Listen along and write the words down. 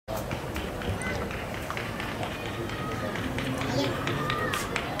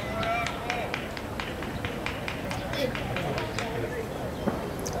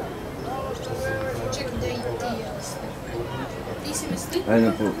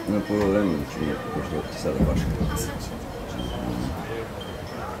Ajde na polovremenu ću nije, pošto ti sada Bačka.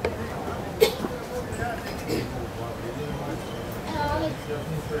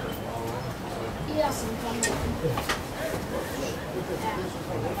 Ja sam tamo.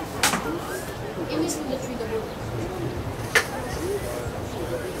 I mislim da ću i da budu.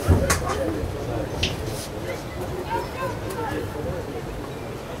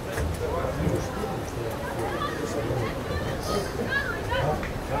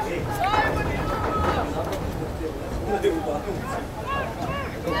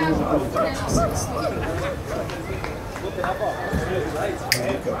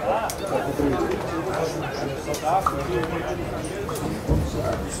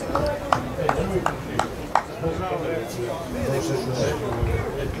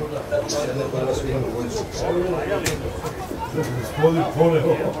 Gospodin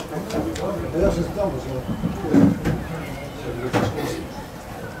Poleo. Ja sam tamo sam.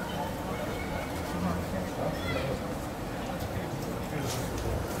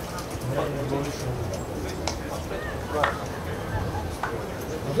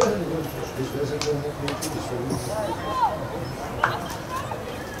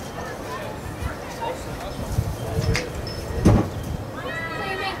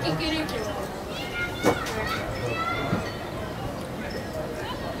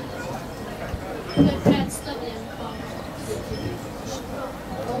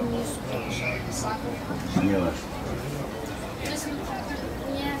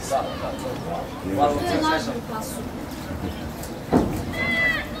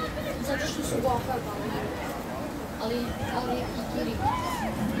 Zato što su gofarbali, ali i kiri.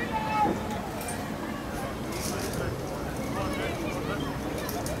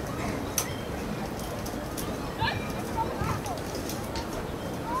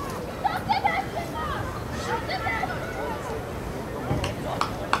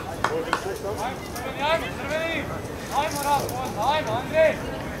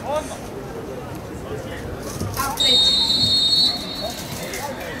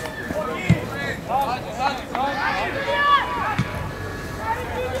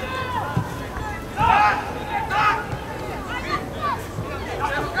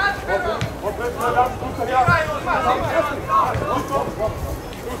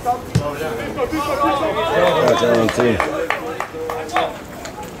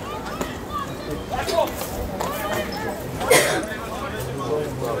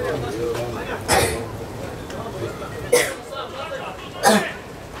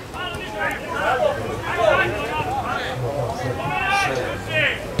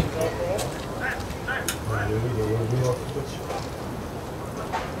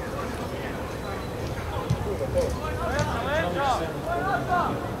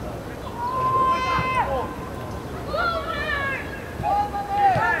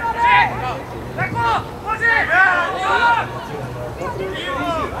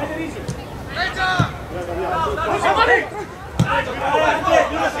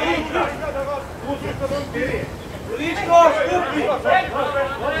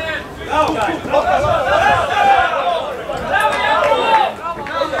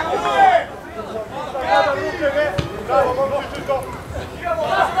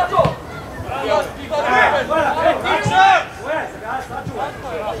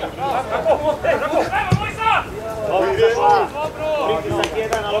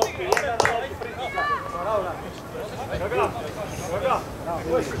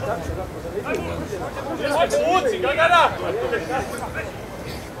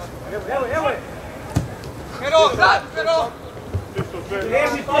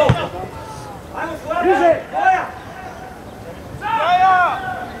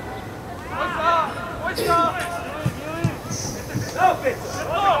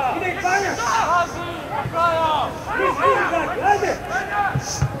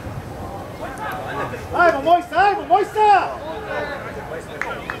 Ajmo, Mojsa!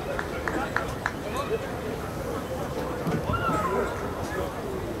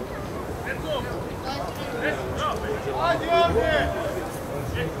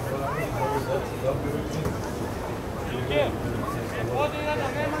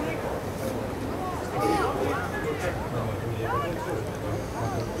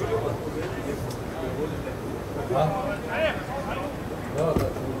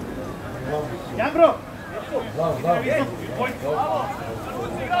 Jambro!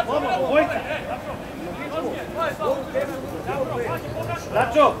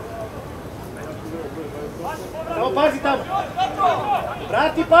 Braćo! Samo pazi tamo!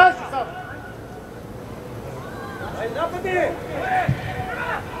 Vrati pazi samo! Ajde napadi!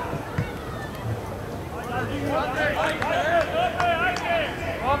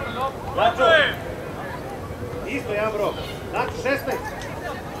 Bačo! Isto, ja bro. Znači 16.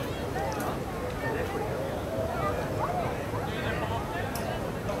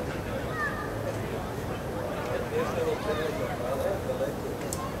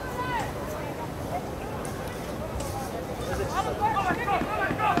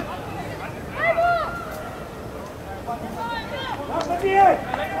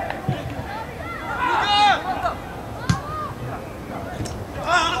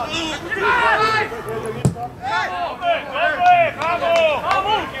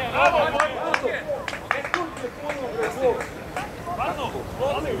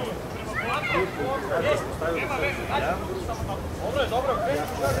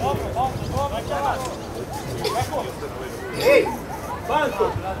 Ej,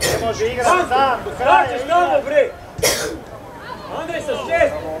 Panko, ne može igrati sam, do kraja skačeš tamo bre! Andrej sa 6,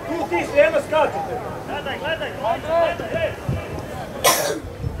 tu ti slijema skačete. Gledaj, gledaj, ej!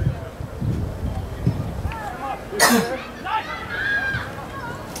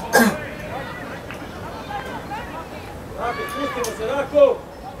 Rako, spustimo se, Rako!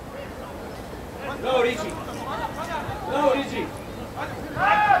 Bravo, Riči! Bravo, Riči!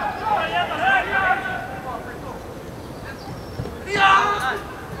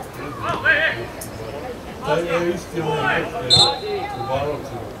 To je istina u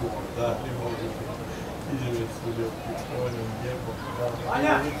Barovcima, da ti možeš ideš ljudi opičkovanjem lijepo.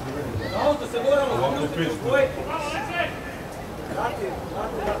 Anja, na auto se moramo spustiti u dvojku.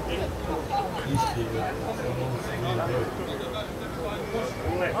 Isti igra, samo ono se nije dvojka.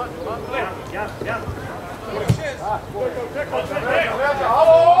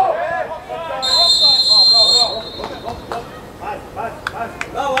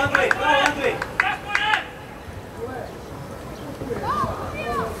 Bravo, Andrej, bravo, Andrej!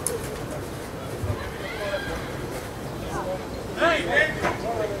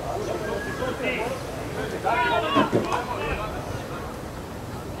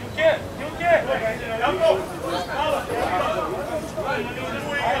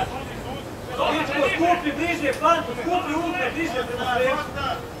 Skupi bliže, Panko, skupi unutra, bliže prema sreću.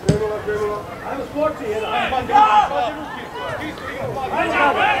 Ajmo skoči jedan.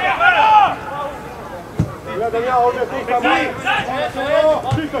 Gledam ja ovdje tu sam.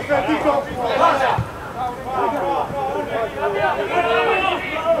 Tiko sve, tiko.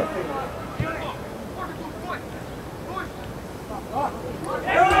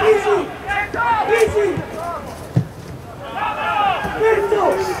 Evo bliži! Bliži! Mirto!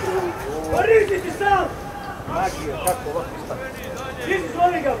 Pa rizi ti sam! Magija, kako ovako ispati? Rizi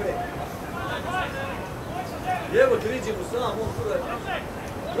zvovi ga bre! Evo ti riđi mu sam, on tu je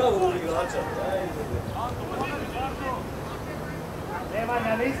pravog igrača.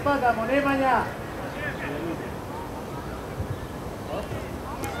 Nemanja, ne ispadamo, Nemanja!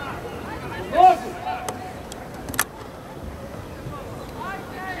 Nogu!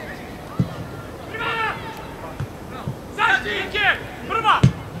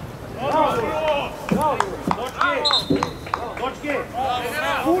 Točke!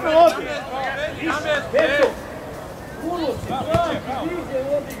 Puno ovdje! Beto! Puno si, bliže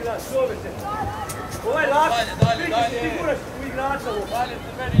odigraš čoveče! Ovaj lak, ti siguraš u igrača ovo.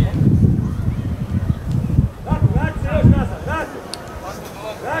 Rako, vrati se još nazad, Rako!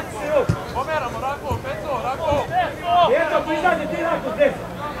 Vrati se još! Pomeramo, Rako, Rako! Beto, prizađe ti Rako s desna!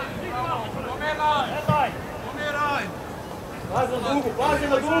 Pomeraj! Pazi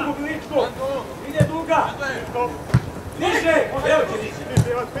na dugu, Gličko! Ide duga! Niže! Evo ti niže!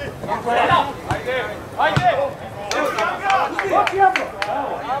 Ajde! Skoči Jabro!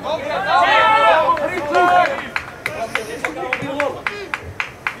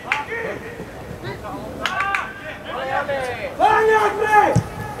 Banjak bre!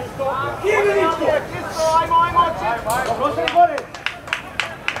 Kime Gličko! Prošli gore!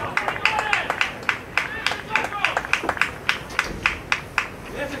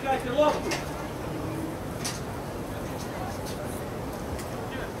 Ne čekajte loptu!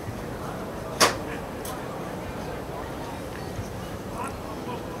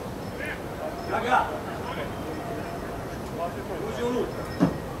 Gaga! Uđi unutra!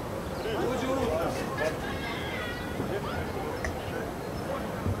 Uđi unutra!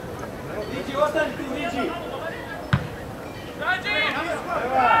 Niđi, ostani tu, Niđi!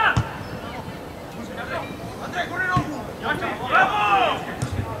 Andrej, gori nogu! Bravo!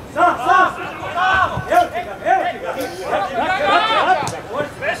 Sam! Evo ti ga!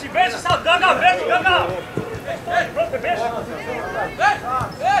 Beži sad, Gaga, beži, Gaga! Beži!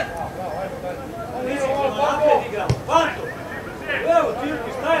 Nisi ćemo napred igramo. Panto! Evo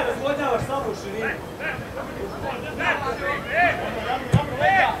Tirki, šta je, razvodnjavaš samo u širinu.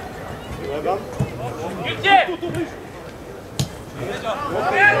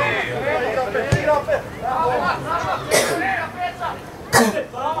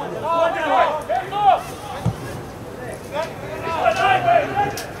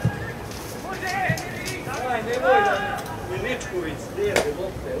 Višković, lijeve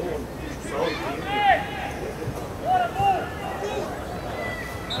lopte, on sa ovim timom.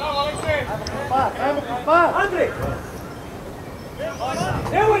 Andrej!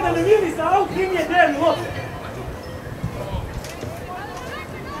 Nemoj da ne vidi sa ovog linije deli lopte.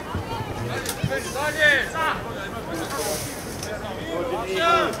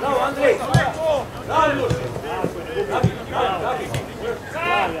 Bravo, Andrej! Bravo, Ljuš!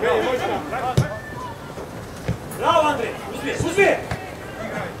 Bravo, Andrej! Uzmi!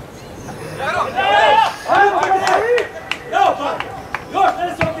 Bravo, pa! Još,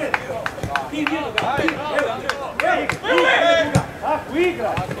 ne se opet! Ti njeno ga! Evo, tako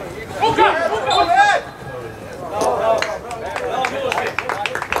igra! Bravo, Miloše!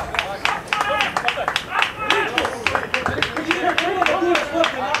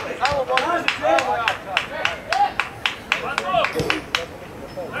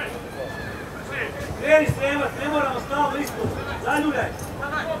 Kreni Sremac, ne moramo stalno ispod. Zaljuljaj.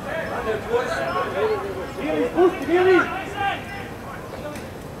 Ande, otvori se. Mili, pusti, Mili!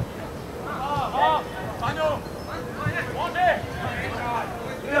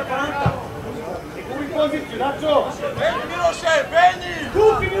 Ide Pranka. Ne gubi poziciju, Dačo. Benji Miloše, Benji!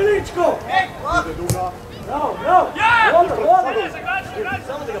 Kupi Miličko! Bravo!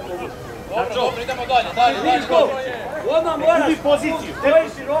 Samo da ga povuči. Dobro, idemo dalje. Miličko! Odmah moraš poziciju. Stoji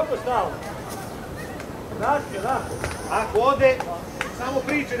široko stalno. Vrati, onako. Ako ode, samo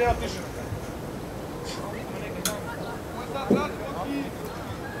priče, ne otišu.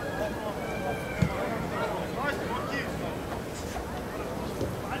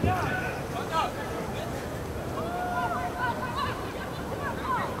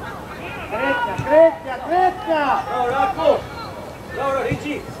 Kretnja! Bravo, Rako! Bravo,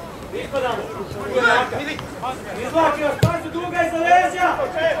 Riči! Ispadamo! Izvlači vas, pazu duga iza leđa!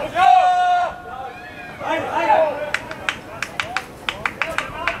 Ajde!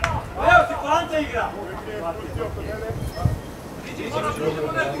 Evo ti Panta igra!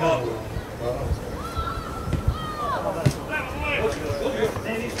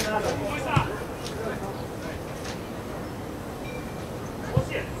 Ne, ništa nadam.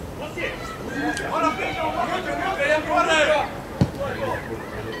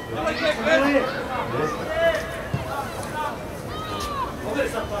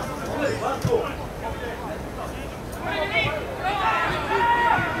 Pogledaj sam pas, pogledaj Banko!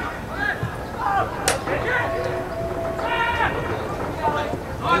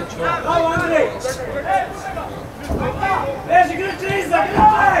 Bravo, Andrej! Beži, Grče iza,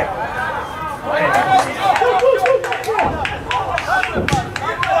 Grče!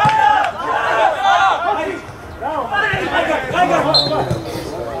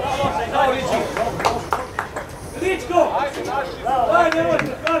 Bravo, Riči! Ričko! Daj,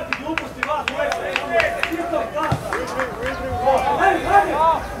 nemojte karti, gluposti vas, Tito, pasa!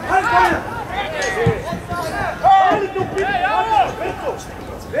 Hajde! Hajde tu Peco!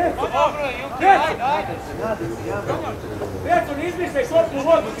 Peco, ne izmišljaj kopnu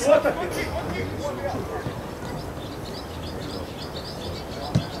vodu, ti otakne!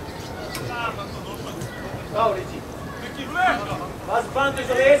 Bravo, Riči! Vas Panto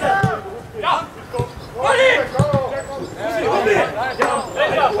iza leza!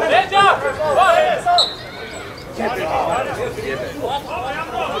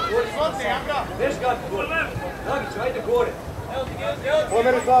 Veš kako gore? Dragiću, ajde gore!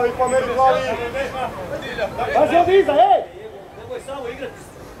 Pomeri glavi! Pazi ovdje iza, ej! Nemoj samo igrati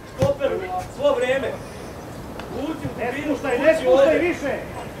štoperu svo vreme. Uđi u kubinu, Ne spuštaj više!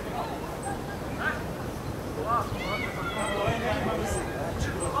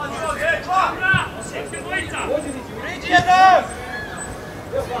 Priđi jedan!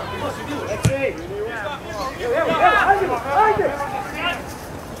 Evo, imaš i Miloš. Evo, ajde!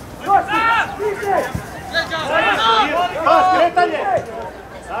 Više! Pas, kretanje!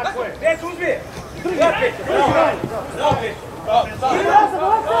 Tako je! Pec, uzmi! Bravo, Pec! Bravo, Pec!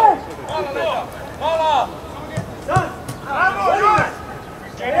 Mala! Sad! Bravo, Joj!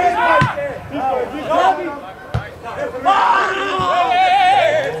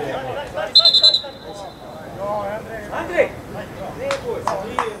 Andrej! Neboj se,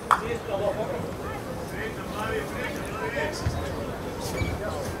 nije stalo.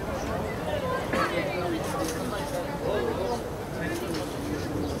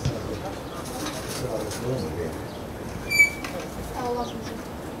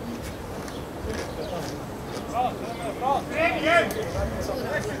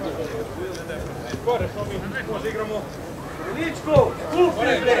 Gore, što mi možda igramo? Ličko, kupi!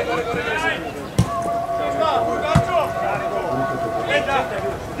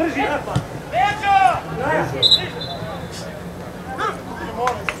 Drži napad!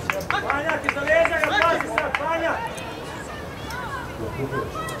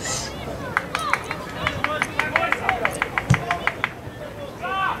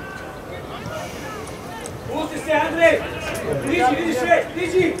 Pusti se, Andrej! Priđi, vidi šest,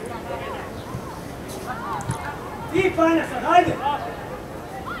 priđi! Ti, Panja, sad, hajde!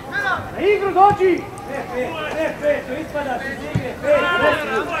 Na igru dođi! Ne, to ispadaš iz igre,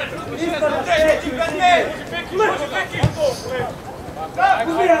 ispadaš treći iz igre!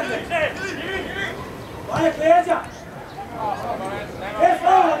 Gubi, Andrej! Panja, kleđa!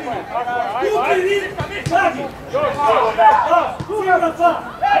 Slava mi! Gubi, vidi! Slađi! Sigurno pa!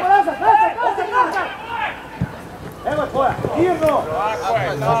 Evo nazad! Evo tvoja! Mirno!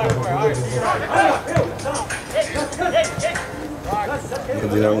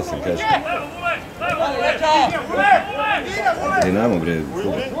 Dinamo sam kaže. Dinamo bre,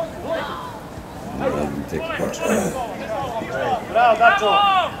 kuda. Tek počeo. Bravo, Dačo!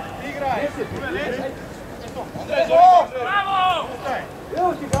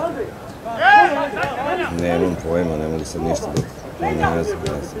 Evo ti ga, Andrej! Nemam pojma, ne mogu sad ništa dok. Ne znam.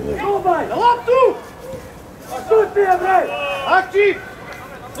 Čubaj, na loptu! Tu ti je, bre! Akči!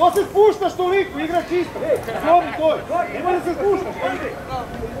 To se spuštaš toliko, igra čisto. Slobi to je. Nema da se spuštaš, Andrej.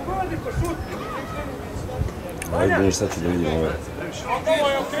 Pogodi ko šut. Ajde, vidiš sad ću da vidim ove.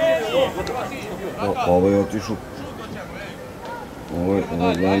 Ovo je otišao. Ovo je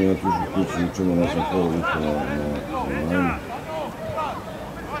glavni otišao kući, učemo nas na polu liku na najmu.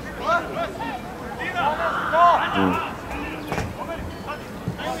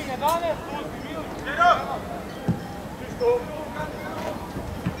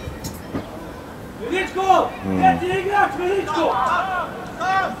 Miličko! Gdje ti je igrač, Miličko?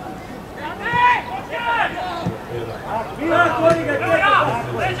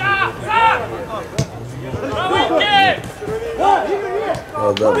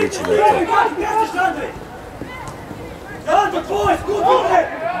 O da, bit će da je to. Zato tvoj, skupi me!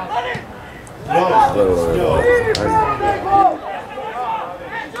 Dobro,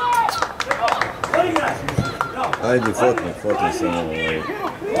 ajde, fotni samo ovaj.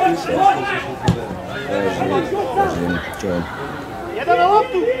 Kažem, čujem. Jedan na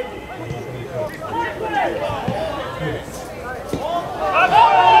loptu!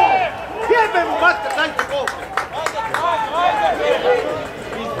 Jebe mu, mater, dajte gol!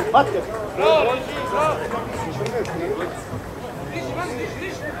 Mater!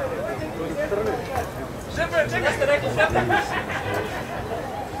 Čega ste rekli?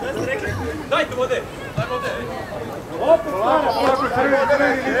 Dajte vode! Opet stara!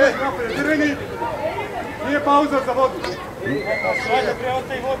 Crveni! Nije pauza za vodu. Ajde, bre,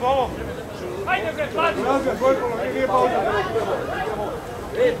 otaj vodu, ovo! Ajde bre, pati! Nazad, Gojpolo, nije pauza za vodu.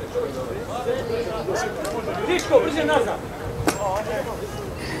 Ličko, brže nazad!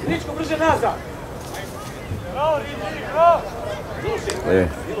 Ličko, brže nazad!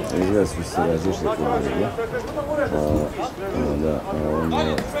 Izgleda su se razišli klubovi, da,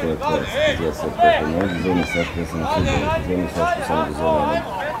 onda stoje koje izgleda se preko nogi, zovni saško, ja sam na klubovi, zovni saško samo dozvoljeno,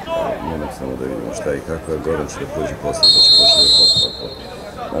 moram samo da vidimo šta i kako je, Goran će da prođe posle, pa će pošli da fotka,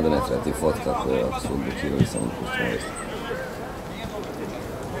 mada ne treba ti fotka, ako je apsolutno blokirali, samo pustimo vesti.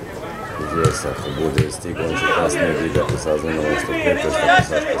 Jes, ako bude stigo, on će kasnije odigrati, saznamo ono što je preto, što je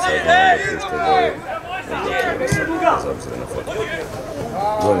saško saznamo da pušte boje, blokirali sad, bez obzira na fotku.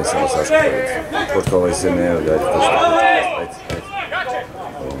 Zvonim samo Saško da vidi. Pošto ovaj se ne javlja, ajde to što ajde.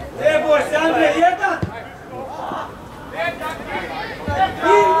 Ne boj se, Andrej, jedan!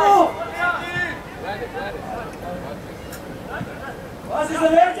 Mirno! Pazi za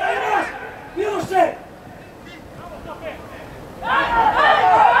leđa, imaš! Miloše!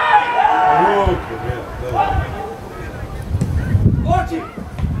 Oči!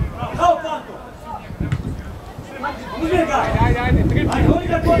 Kao Panko! Uzmi ga! Ajde, oni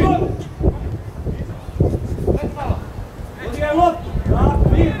ga kod vodu! Oni ga je loptu! Tako,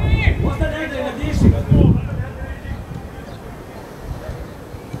 mirno! Ostane negdje, ne diši!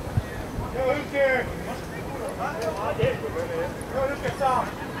 Evo Ljubke! Evo Ljubke sam!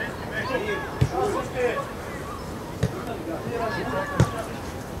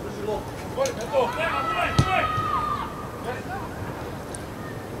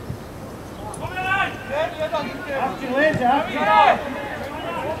 Akči leđa, akči!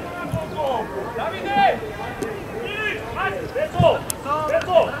 Davide! Beto!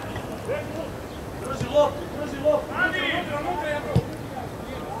 Beto! Drži loptu, drži loptu!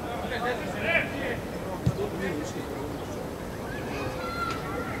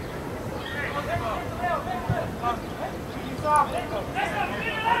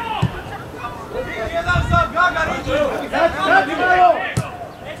 Jedan sam, Gagarić! Zadi malo!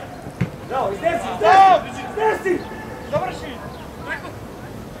 Bravo, izdesi, izdesi! Izdesi! Završi!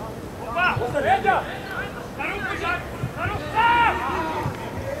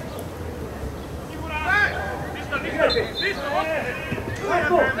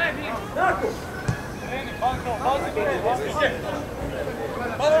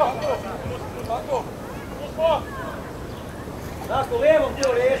 Tako, levom to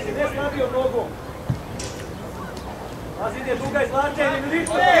reši, ne slabio nogom. Pazi, ide duga izlačenje,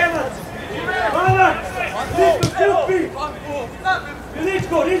 Miličko, premac! Palanak! Miličko, skupi!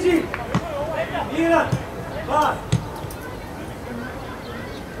 Miličko, riđi! Miran! Pas!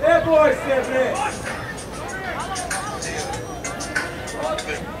 Ne boj se, bre!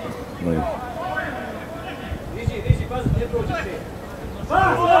 Riđi, pazi, gdje prođeš te?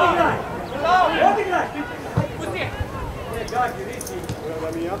 Pas, odigraj! Odigraj! Ne, gaki, riđi!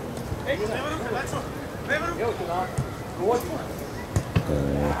 Evo tu nakon.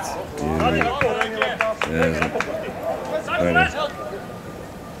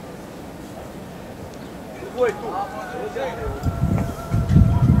 Ko je tu?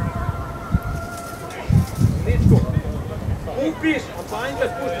 Ničko. Upiš, a Panja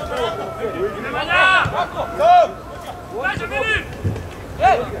spusti prvo. Vanja! Dađe, vidim!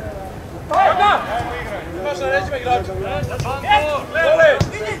 Ej! Vanja! Imaš na rećima igrača. Dole!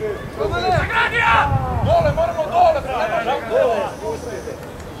 Sagradija! Dole, moramo dole! Dole!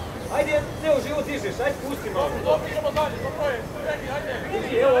 Ajde, ceo život dižeš, ajde pusti malo. Dobro, idemo dalje, dobro je. Ajde.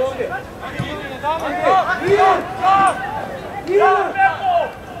 Idi, evo ovdje. Miran! Miran!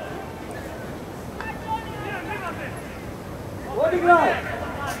 Odigraj!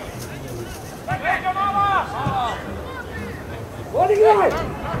 Odigraj!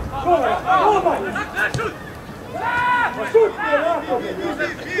 Probaj! Pa šut mi je lako!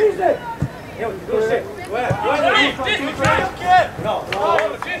 Stiže! Evo ti duše! Bravo!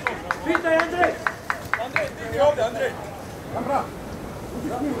 Pitaj Andrej! Andrej, ti mi ovdje, Andrej! Dobra! Uđi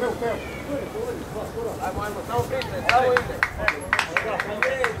s njim, u teo! Ajmo, samo priče, samo ide.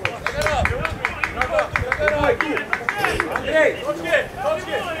 Andrej!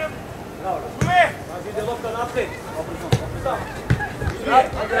 Točke! Bravo! Pazi, ide lopta napred! Igraj!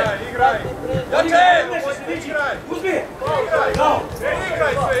 Igraj! Uzmi je! Bravo!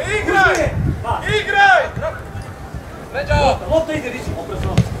 Igraj sve, igraj! Igraj! Lopta ide, Riči!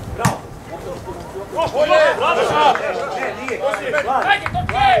 Bravo! Bolje! Ne, nije! Ajde,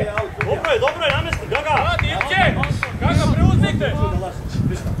 točke! Dobro je, namesti, Gaga! Ajde, Ilke! Gaga, preuzmite!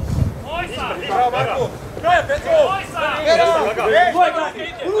 Ojsa! Bravo, Marko! Kraja, Petro! Ojsa! Tvoj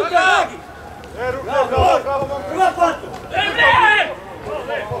Gagi! Unutra Gagi! Bravo! Prva plantu! Emre!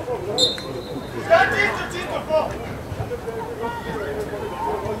 Čisto, po!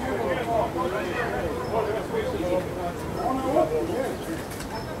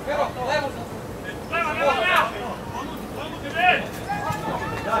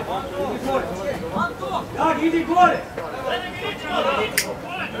 Gagi, idi gore!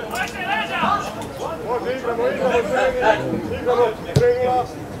 Može, igramo, krenula.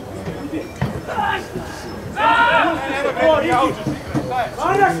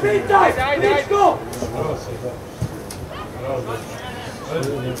 Mara, špitaj! Ničko!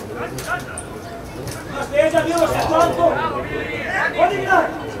 Naš leđa, Miloše, planko! Odigraj!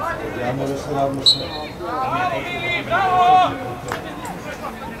 Bravo!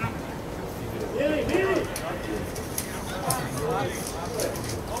 Mili, Mili!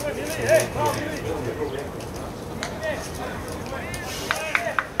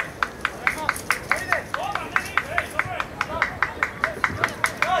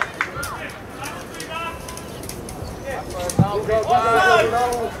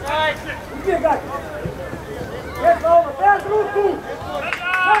 Gdje Gagi? Gdje za ovo? Bez ruku!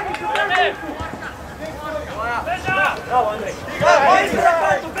 Gagi se bez ruku! Bravo, Andrej! Beži za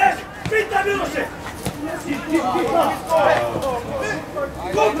kartu, beži! Pita Miloše!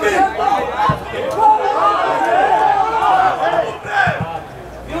 Kupi!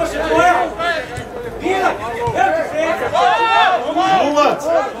 Miloše, tvoja! Mira! Evo će sreća! Lumac!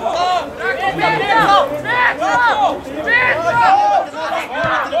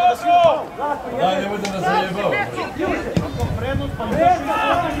 Daj, nemoj da nas zajebao.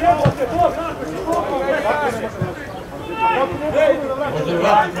 Može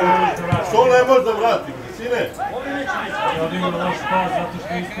vratiti. Što ne može da vrati? Sine? Ja odigrao loš pas zato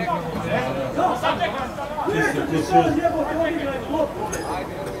što iskupimo.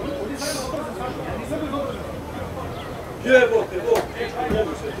 Jebote, Bog, ne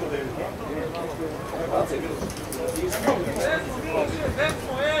može to da ima.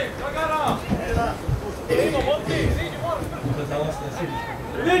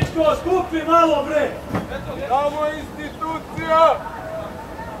 Ličko, skupi malo, bre! Tamo je institucija!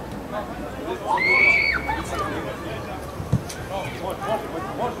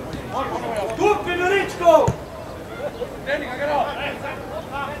 Skupi mi Ličko!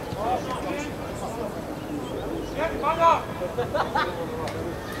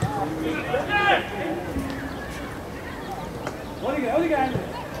 Odi ga, Andrej.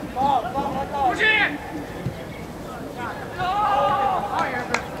 Uži!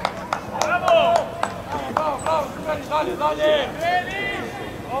 Bravo! Bravo, dalje, dalje!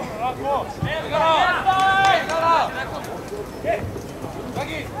 Dobro, lako! Gara!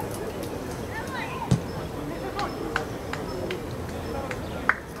 Dragi!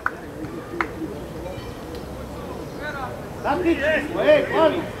 Zapri,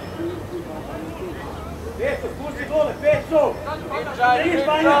 Mlavi! Peco, spusti dole, Peco! Vidiš,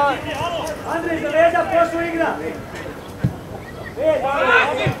 Banja! Andrej, za leđa, pošao igra! Peco!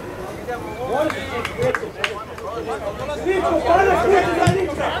 Vidiš, Banja, kući za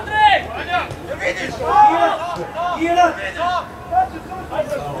nička! Andrej! Jel vidiš? Gira!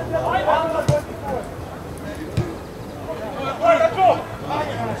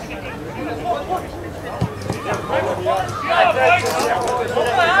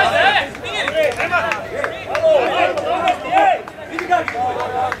 Vidi kako!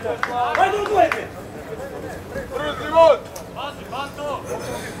 Hajde udvojite! Prvi tribun! Pazi, pazi!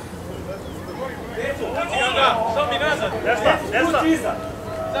 Što mi nazad? Desna! Pusti iza!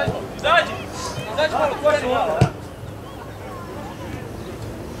 Izađi! Izađi malo, tvori malo!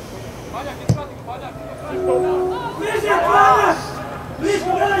 Paljak, isprati ga, Paljak! Bliže, Paljak! Bliško,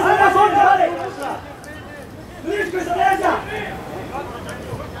 gledaj za leđa! Bliško za leđa!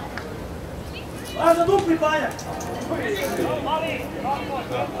 Važno dupli, Paljak!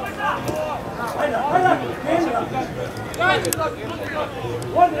 Hajde, hajde! Neži ga!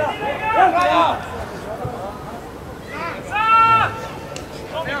 Vodi ga! Evo ga!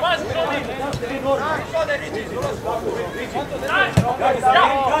 Pazi, Tomi! Što da je Riči?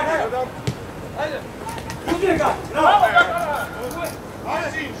 Ajde! Udri ga! Bravo!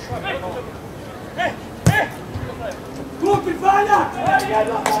 Dupi, Paljak!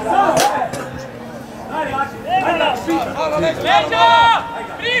 Ajde, Leđa!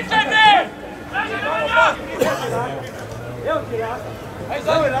 Priče, bre! evo ti ja! Ajde,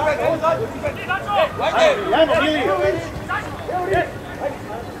 zadnji! Ajde! Ajmo, Bili!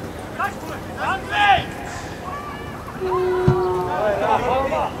 Andrej!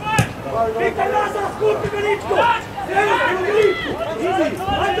 Pikaj nazad, skupi Miličko! Evo ti Miličko! Izi,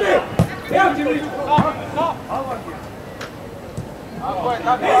 Andrej! Evo ti Miličko! Evo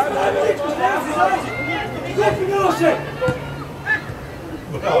Miličko, evo si zađi! Skupi Miloše!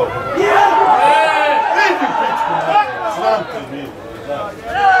 Bravo! Vidi pičku, sram ti bilo.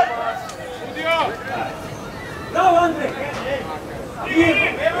 Bravo, Andrej!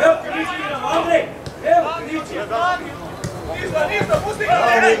 Evo ti Miličko, Andrej! Evo ti Miličko! Ništa, pusti ga!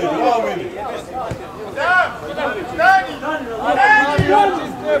 Bravo, vidi! Stani!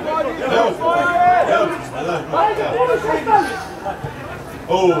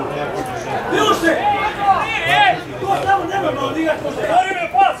 Evo Miloše! To samo nenormalno igraš može!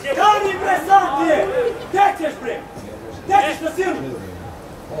 Stani bre, sam ti je! Gdje ćeš bre? Gdje ćeš na silu?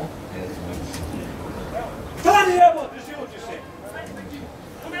 Stani jebo, ti životiš se!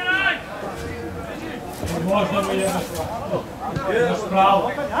 Možda mi je naš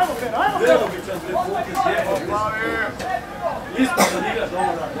pravo. Nelogičan bre, pukis jebo. Isto da igraš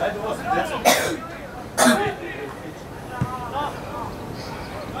ovo radi, ajde ovo se djeca.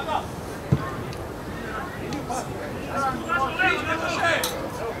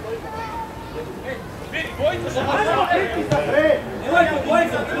 Vidi, bojica se! Nemojte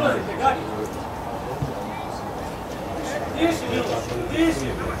bojica, prilazite, Gaki. Tiši, Miloš,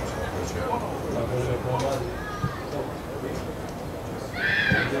 tiši.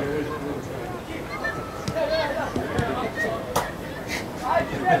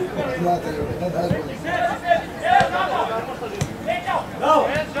 Bravo!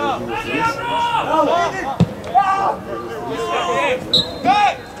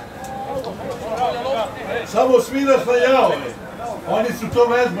 Samo sviraš na jao. Oni su to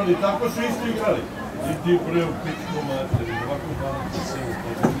vezmali, tako su isto igrali. I ti bre u pičku materi, ovako dana ti se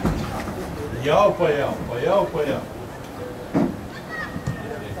upođe. Jao pa jao, pa jao pa jao.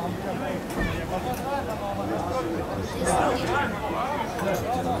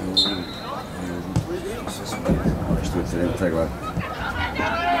 Što je cijeli tegla?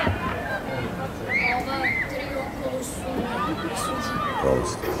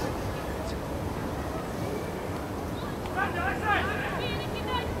 Polski.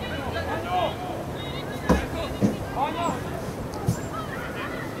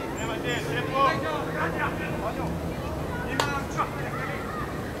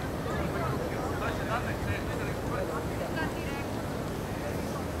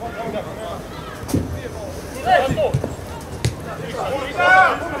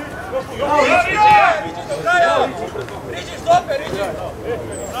 Riđi, stope, riđi!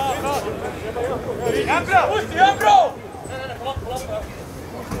 Pusti, Jambro!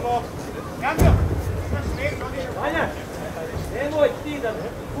 Vanja, nemoj ti da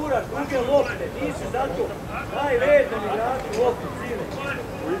kuraš druge lopte, nisi zato. Daj red da mi vrati loptu, sine.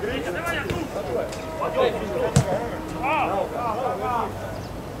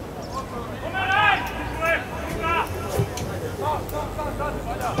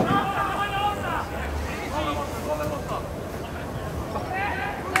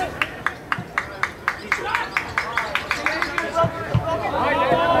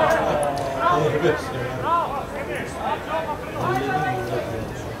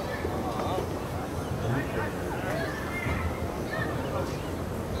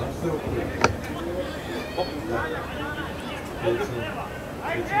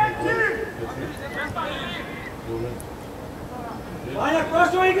 Vanja,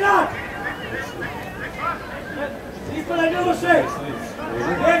 prošao igrat! Ispadaj Miloše!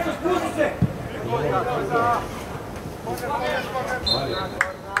 Djeco, spusti se!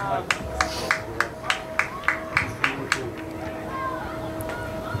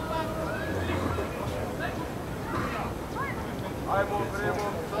 Ajmo, primo,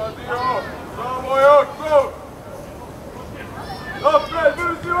 sadio! Samo jako! Napred,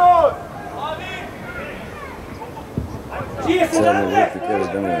 brzi od! Čije se Cijelo dane? ti kažeš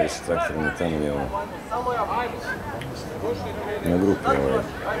da nema više traktora ni tamo ni ovo. Na grupi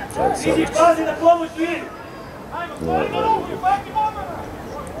ovaj, Iđi, pazi na pomoć vidi!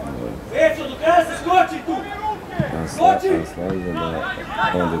 Veco, do kraja se skoči tu! Skoči! Naslažda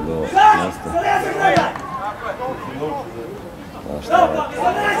da ode do Sad! mesta. Zalezak gledaj! A šta Dobro, je?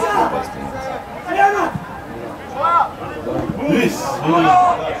 zalezak! Sremat!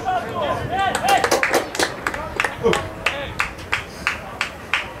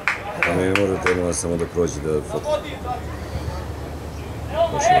 A mi možete jedno samo da prođe da fotku.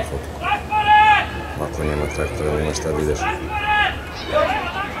 Došli na fotku. Ako nema traktora, nema šta da ideš.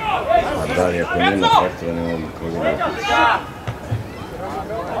 A dalje, ako nema traktora, nema koga da ideš.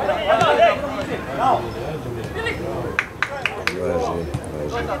 Važi.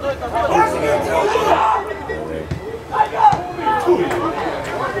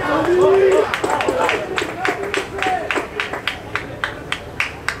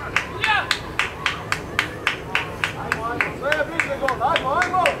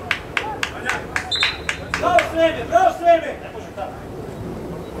 Bravo Sreme!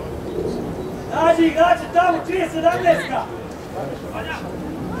 Nađi igrače tamo, čije 17-ka!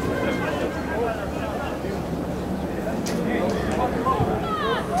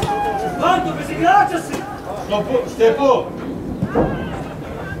 Anto, bez igrača si! Stepo!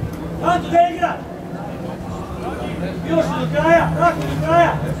 Anto, da igra! Još do kraja, tako do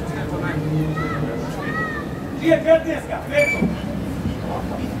kraja! Čije 15-ka, Veco!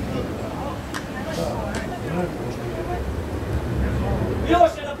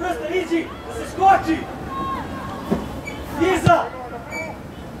 Miloše, na prsten iđi, da se skoči! Iza!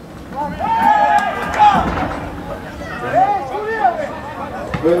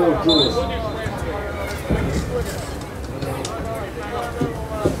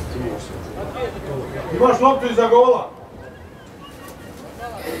 Imaš loptu iza gola.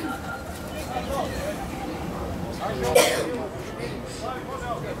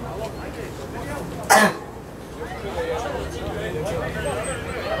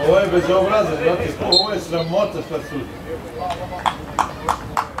 Ovo je bezobrazan, znate, ovo je sramota šta sudi.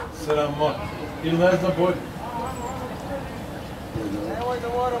 Sramota. Ili ne znam bolje. Nemoj da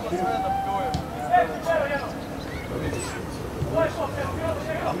moramo sve da pljujemo.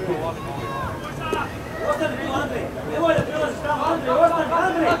 Ostani tu, Andrej! Nemoj da prilaziš tamo, Andrej! Ostani,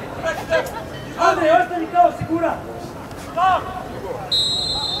 Andrej! Andrej, ostani kao siguran!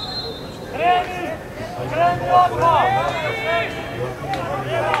 Kreni! Kreni odmah!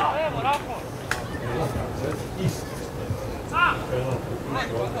 Evo, Rako! Sam!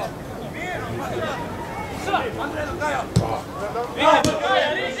 Andrej do kraja! Do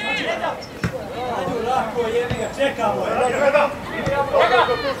kraja, riži! Ajde, Rako, jebi ga, čekamo! Gledam!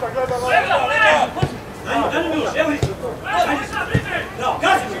 Ajde, Miloš, evo riži! Bravo,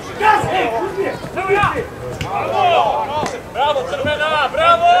 gazi, Miloš, gazi! Uzmije! Bravo, Crvena,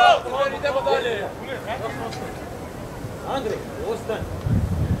 bravo! Idemo dalje! Andrej, ostani!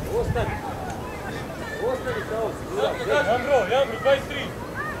 Ostani! Ostani kao siguran! Jambro, 23!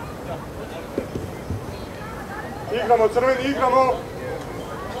 Igramo, crveni, igramo!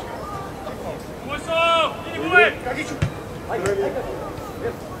 Vojso, idi uvek! Kagiću!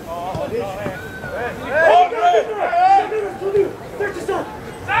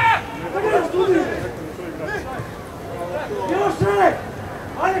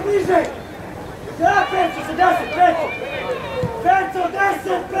 bliže! Da, Penco, se 10, Penco! Penco,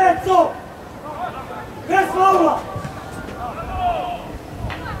 10, Penco! Bez faula!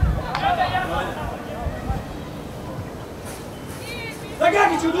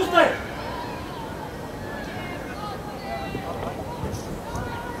 Zagagić, odustaje!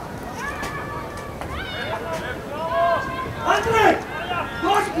 Andrej!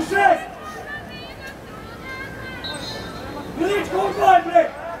 Dođi ku 6! Miličko, odgoj, bre!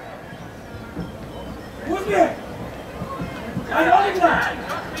 Uzmi je! Ajde, odigra!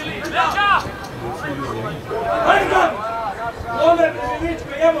 Ajde, Gabi! Ome, Miličko,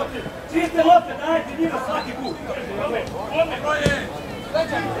 evo ti! Čiste lopte, dajte njima svaki put!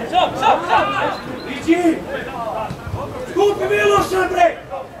 Ići! Skupi Miloša, bre!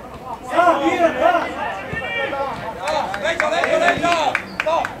 Sam, Iran, da!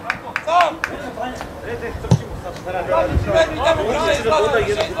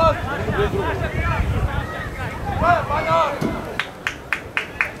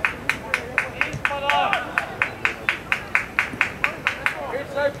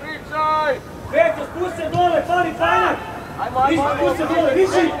 Pričaj! Peto, spusti se dole, pali Panjak! Viši, spusti se dole,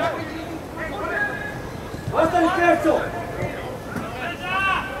 viši! Ostani Peto!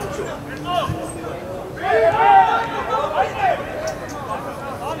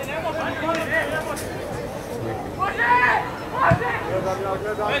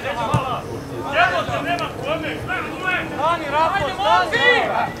 Stani, Rapo, stani!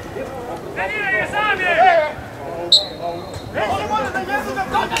 Treniraj je sam je! Neće može da jesu da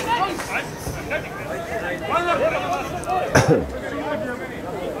prođe!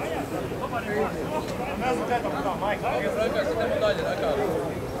 Ne znam kada da majka. Idemo dalje, rekao.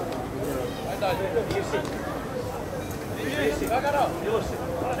 Ajde dalje. Isi. Gagara. Miloši.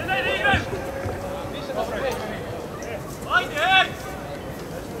 Ne igraš! Više da se ajde, ej!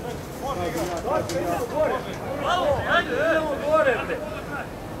 Ajde, idemo gore, bre!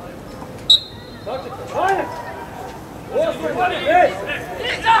 Panjak! Osmoj, ej!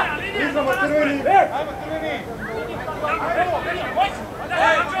 Izdamo crveni! Ajmo crveni!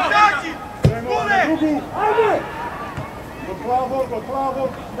 Drugu! Ajde! Do plavo!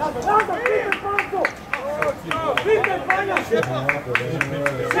 Nazad, pitaj Panko! Pitaj Panjak! Pitaj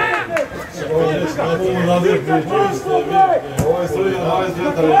Panko, bre! Ovo je stoji na 20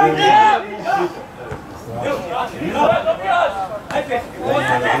 metara.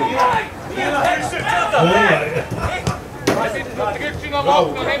 Trči na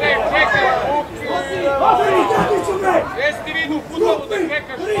loptu, ne daj čekaj, jesi ti vidu u futbolu da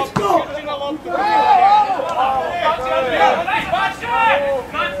čekaš loptu, trči na loptu.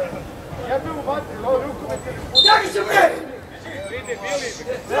 Ja bi mu bacio, ovo ruku me te Jaki će bre! Vidi, bili.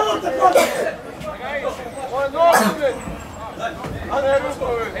 Samo te protiv! ovo je nogu me! A ne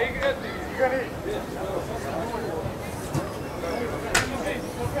rukove! Ne igrati. Igani!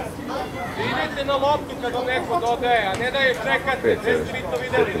 Idete na loptu kad vam neko dodaje, a ne da je čekate, ne ste vi to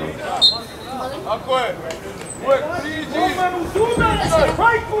vidjeli. Tako je! Uvijek priđi! Umen u sudar!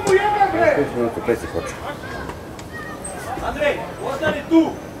 Hajku mu jedan bre! 5 minuta, 5 hoće. Andrej, ostani tu!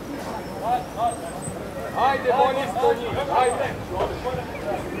 Ajde, bolji sto njih, ajde.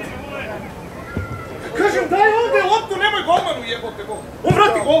 Kažem, daj ovdje loptu, nemoj golmanu jebote gol! On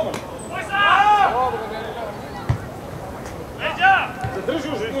vrati golmanu! Zadrži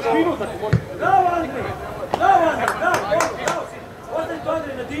još minuta ako može. Bravo, Andrej! Bravo, Andrej! Bravo! Ostani tu,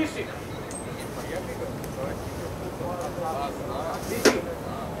 Andrej, nadiši! Diši!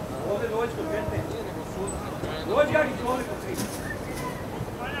 Ovdje dođi do 15. Dođi, Jagić, ovdje po 3.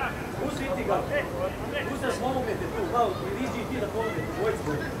 Pusti ti ga. Pusti da pomognete tu, malo, pridiđi i ti da pomognete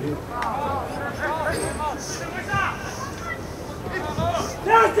dvojcu.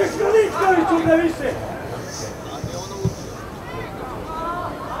 Dajte Škrličkoviću da više!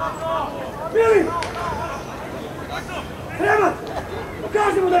 Bili! Sremat!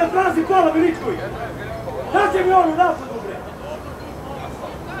 Pokaži mu da je prazni kola Miličković! Daće mi onu napadu, bre!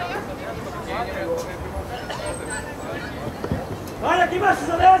 Manjak imaš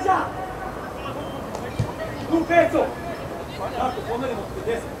za leđa! Tu Peco! Tako, pomerimo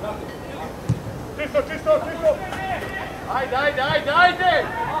 50, tako. Čisto! Ajde!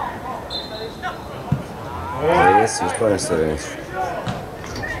 Jesi, ispravljam se Renicu.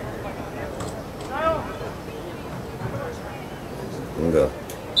 Da.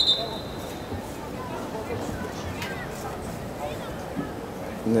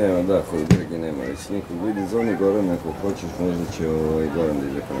 Nema, da, kod drugi nema, već nikog vidi zoni Goran, ako hoćeš možda će Goran da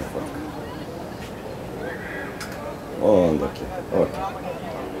ide kome fatka. Onda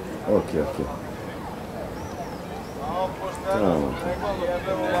okej.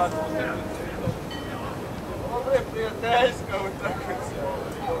 Dobre, prijateljska utakmica.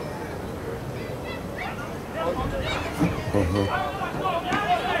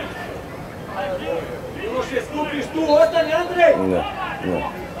 Miloše, skupiš tu, ostani Andrej! Ne, ne.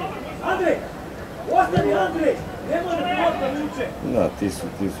 Andrej! Ostani Andrej! Ne može pilot da vuče! Da, ti su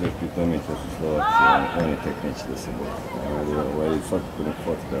još pitomi, to su Slovaci, oni tek neće da se boje. Svakako ne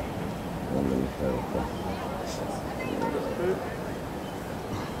fotka, onda mi treba to.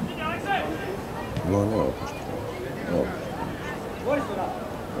 No, ne opušta. Ne opušta. Voli se rad!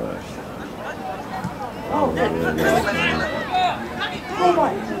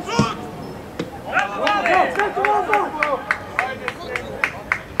 Probaj! Sve to nazad!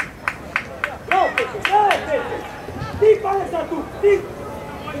 Bravo, Peče! Ti pale sad tu! Ti!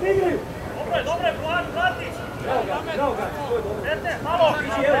 Ne igraju! Dobre, vratić! Bravo, Gač, to je dobro. Ete, malo!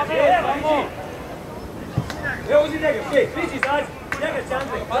 Ići, evo, evo, uzi njega, priđi, izađi! Njega će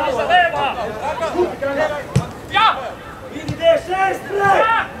Andrej! Bravo! Za leva! Skupi krana! Ja! Vidi gdje je 6, bre!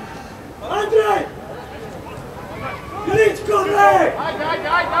 Andrej! Grličko, bre! Ajde,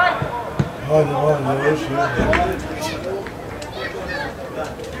 još jedan.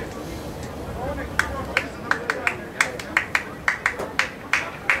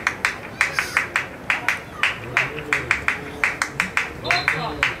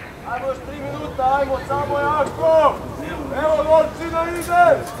 Ajmo još 3 minuta, ajmo, samo jako! Evo, Lovčina ide!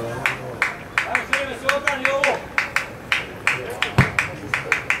 Ajmo, Želime se obrani ovo!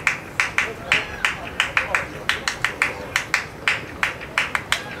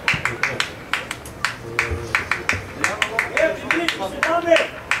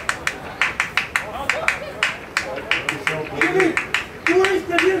 Ili, tu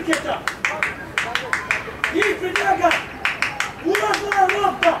ispred Irketa! Ispred njega! Ulazna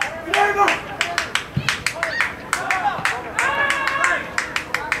lopta! Treba!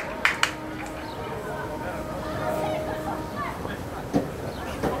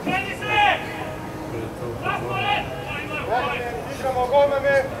 Okreni se! Raspored! Igramo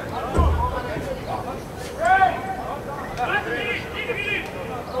golmane!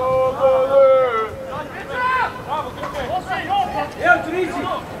 Evo Turici!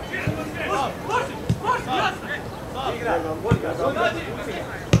 Igra, voli ga,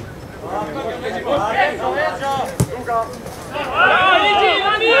 Druga! Idi,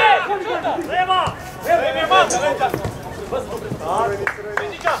 ranije! Leva!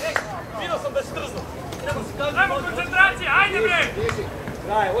 Vidio sam da si trzno! Ajmo koncentracija, ajde bre!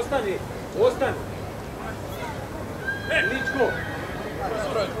 Kraj, ostani! Ličko!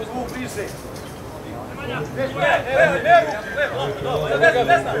 Uzmu bliže!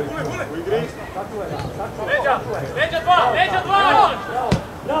 Leđa dva!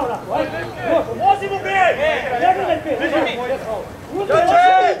 Bravo, Rako, ajde! Pomozi mu bre! Ne gledaj pet!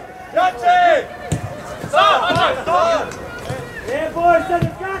 Jače! Sam, Mačak! Ne boj se,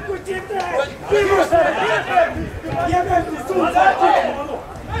 kako ćete! Primo se! Jebem ti sunca!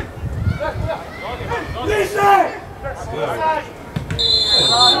 Bliže!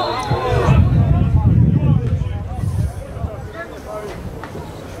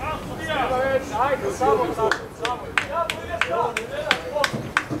 Ajde, samo!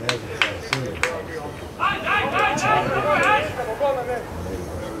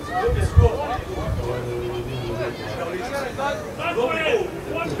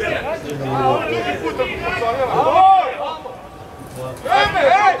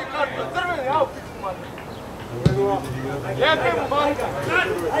 Crveni, au, pičku mater! Jebem, mater!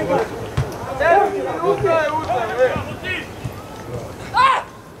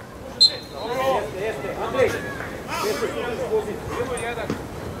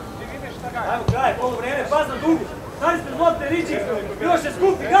 Ajmo kraj, polo vreme, pas na dugu! Stani ispred lopte, Riči! Još je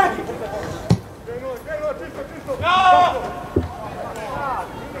skupi, gadi!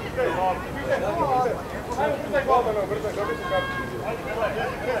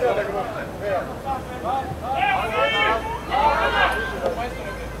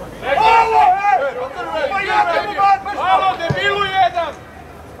 Halo, debilu jedan!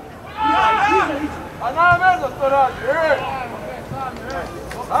 A namjerno to radi,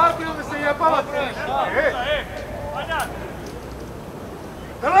 Ako ili se jebala previše,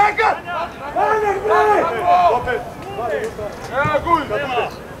 Daleka! Panek, bre! Opet! Evo, guj!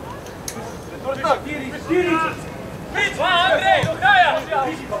 Tirić! Dva, Andrej, do kraja!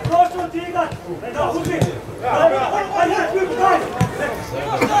 Prošlo ti igat! Da, uzmi! Ajde, ključ, daj!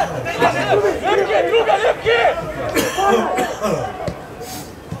 Lepke, druga, lepke!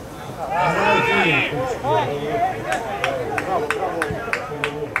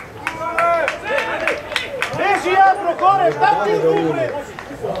 Beži, Jadro, gore! gore, šta ti izgubili?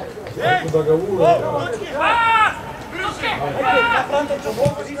 Da ga uvijek.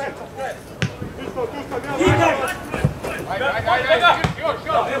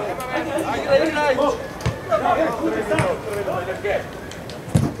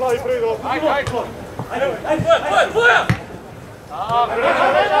 Plavi prvi dolazi. Ajde! Bravo!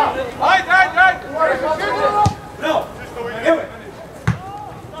 Evo je!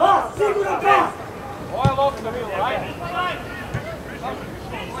 Pa! Sigurno pa! Ovo je lopta bilo, ajde!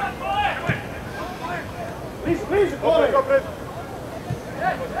 Bliže, gore!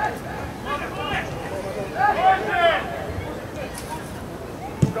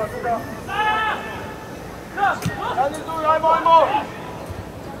 Duga! Ajmo, ajmo!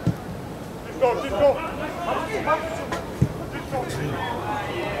 Čisto!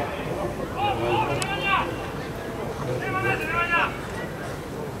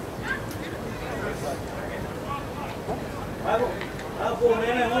 Ajmo po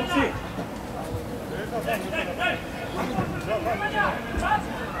vreme, momci!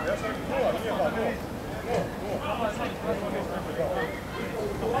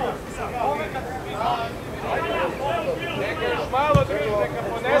 Malo drži, neka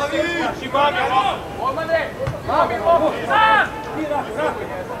ponesi, znači mami lopu. Omane, mami lopu.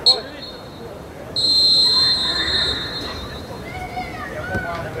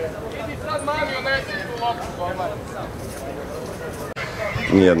 Idi sad mami, onesi tu lopu, omane.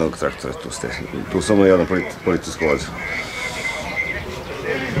 Nijednog traktora tu ste. Tu samo jedan policijski voz.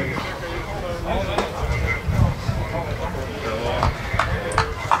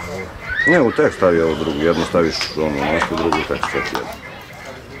 Ne, u tek stavi ovo drugo. Jedno staviš ono, nešto drugo u tek stavi jedno.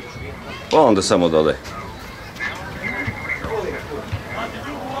 Pa onda samo dodaj.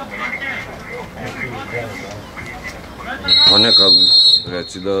 Pa neka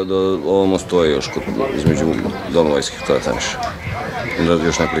reci da ovamo stoji još između domovojskih, to je taniš. Da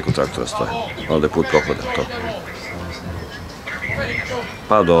još nekoliko traktora stoje, ali da je put prohodan, to.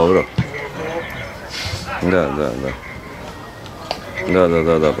 Pa dobro. Da,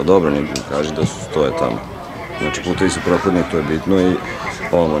 pa dobro, ne kaži da stoje tamo. Znači putevi su prohodni, to je bitno i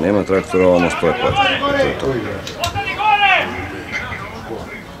ovamo nema traktora, ovamo stoje ploče. To je to.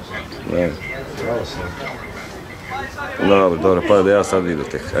 Dobro, pa da ja sad vidim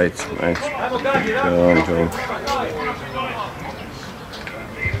tek, ajde.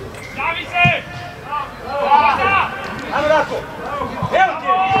 Čao. Ajmo Rako! Evo ti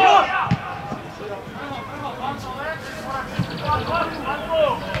je! Još!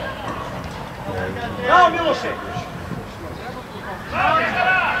 Bravo Miloše!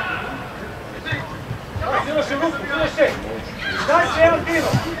 Miloše ruku, Miloše! Daj se evo Dino!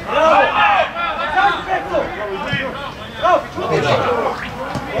 Bravo! Daj se Petro! Bravo, čuti!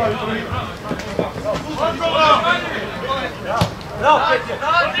 Bravo Petro!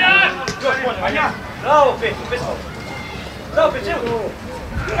 Još bolje! Bravo Petro, bez malo! Bravo Petro, evo!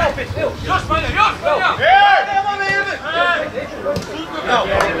 Bravo Petro, evo! Još manje, još! Bravo! Evo me ide! Bravo!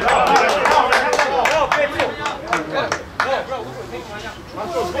 Bravo Petro!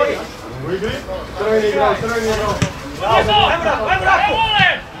 Crveni igrao, crveni igrao. Bravo! Ajmo Rako, ajmo Rako!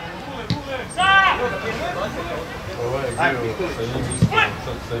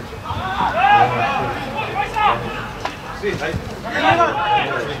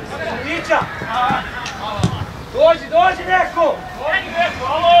 Mića! Dođi neko!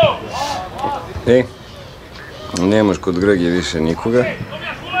 Nemaš kod Grgije više nikoga.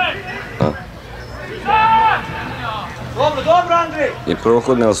 Dobro, Andrej! I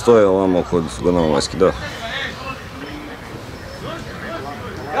prohodne, ali stoje ovamo kod domovojski, da.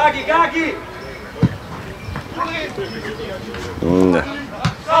 Gagi! Ne.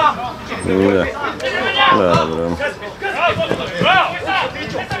 Dobro.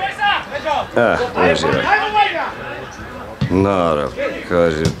 Uživaj. Naravno,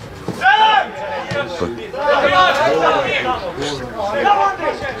 kaže.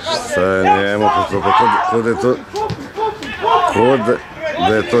 Šta je njemu, kod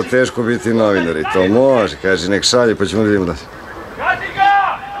da je to teško biti novinar i to može, kaže, nek šalje pa ćemo da vidimo da se.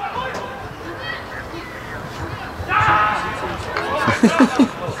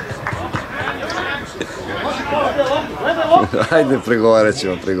 Ajde, pregovarat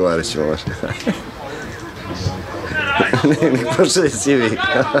ćemo baš. Nek pošalje si vi.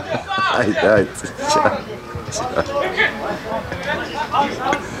 Ajde, čao.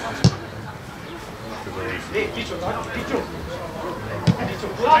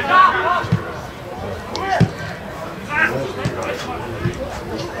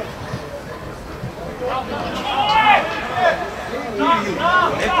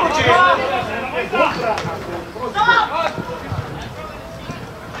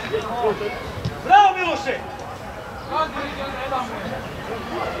 Bravo Miloše!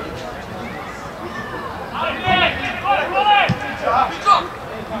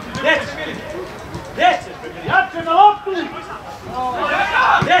 Nećeš, jače na loptu!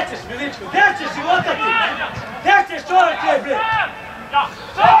 Nećeš, Miličko, nećeš života ti! Nećeš čovječe, bre!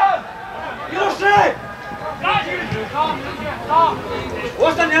 Miloše!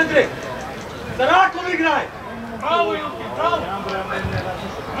 Ostani, Andrej! Za Rakom igraj! Bravo, Ilke, bravo!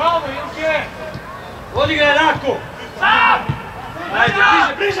 Bravo, Ilke! Odigraj Rako! Ajde,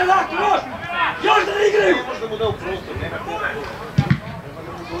 bliže Rako, još da ne igraju!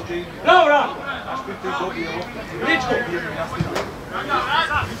 Bravo, Rako! Ličko!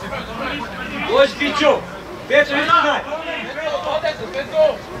 Dođi, Kićo! Pećo, istignaj!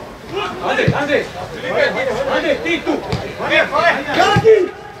 Andrej! Andrej, ti tu!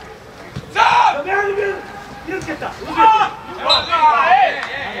 Gagi! Zabijani mi Ilketa!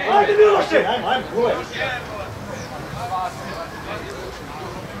 Ajde, Miloše! Ajde, gule!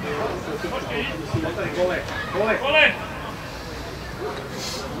 Gole!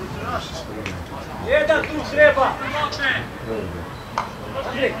 Jedan tu treba!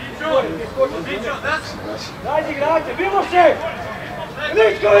 Andrej, dađi igrače, Miloše!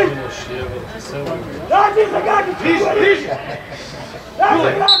 Ličković! Dađi za Gagić! Bliže! Dađi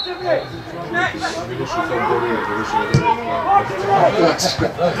igrače, bre!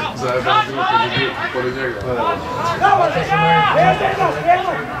 Zajeban bilo kad je bio pored njega.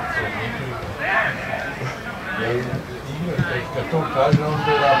 Kad to kaže, on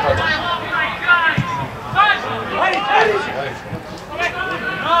to napada.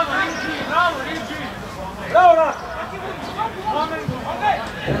 Bravo, Rak!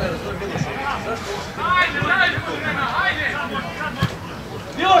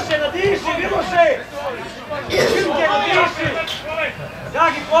 Miloše, nadiši, Miloše! Milke, nadiši!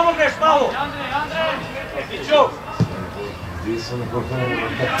 Jagi, pomogneš malo! Ićo!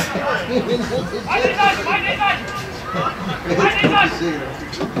 Ajde, izađi!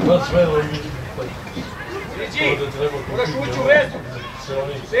 Pa sve logično. Iđi! Moraš ući u vezu!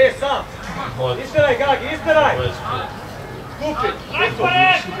 Sve je sam! Isteraj, Gagi, isteraj! Skupi!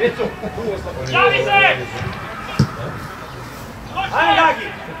 Vecu! Javi se! Ajde, Gagi!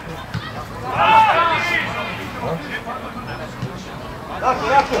 Rako!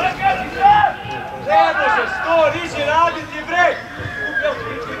 Ne možeš to, niži raditi, bre!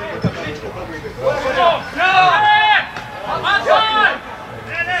 Ne!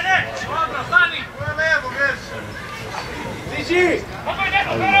 Dobro, stani! Niži! Opaj neko,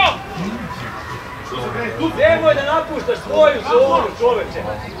 Karo! Nemoj da napuštaš svoju zonu, čoveče!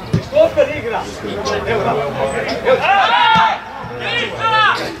 Štoper igra! Evo da! Milica!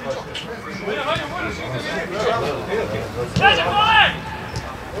 Sveđe, kole!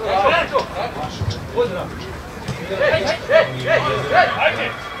 Rako! Pozdrav! Ajde!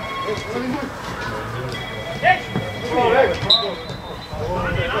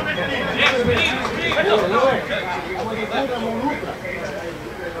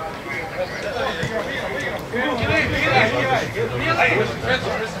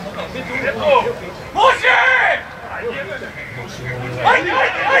 Može! Ajde!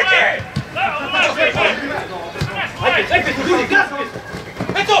 Ajde, ljudi, gaspis!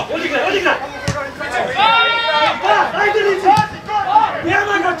 Eto! Odigraj! Ajde, Lici!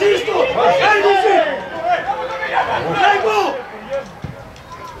 Nema ga čisto! Ajde, Lici! Daj go!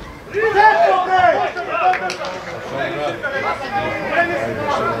 Eto, bre!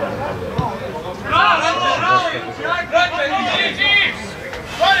 Bravo! Iđi!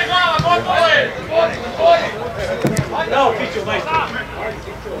 Bolje glava, gotovo je! Bravo, Kićo, majstor!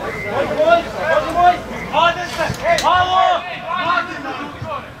 Ode se! Malo!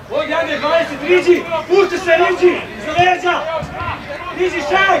 Ovdje, Andrej, 20, Riđi! Pušti se, Riđi! Za leđa! Riđi,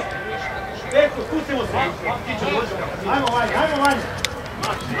 6! Petko, spustimo se! Kićo, dođemo! Ajmo, Vanja!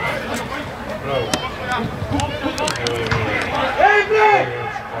 Ej, bre!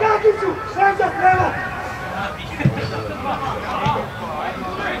 Kakiću! Leđa prema!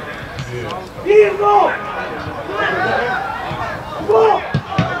 Mirno! Go!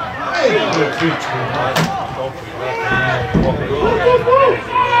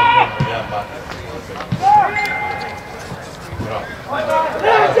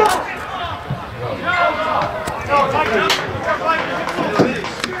 Leđa!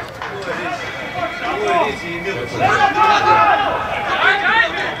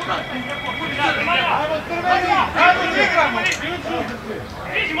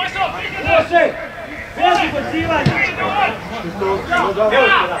 Iđi, moj stop! Može! Bez ubacivanja!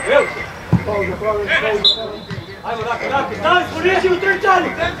 Evo se! Pauza, pravi. Ajmo, Raki, stali smo, riješi u trčanju!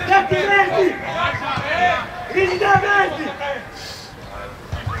 Neki vrti! Riješi da vrti!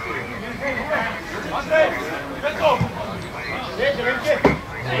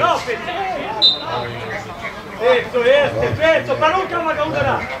 Bravo, Peco, jeste, Peco, pa rukama ga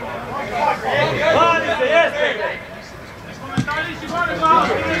udara! Vadi se, jeste!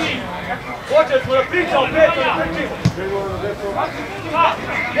 Počeli smo da pričamo, Peco, da pričimo!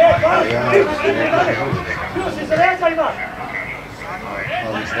 Bilo si za reza imaš!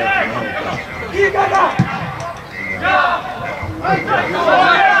 Iga ga!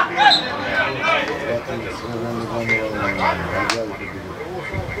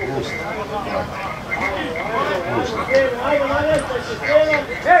 Ajmo, naljestaj se, Stevan!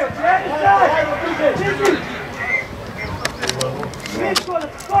 Evo, prijedi! Svičko,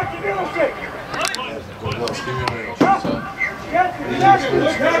 skoči, Milošek!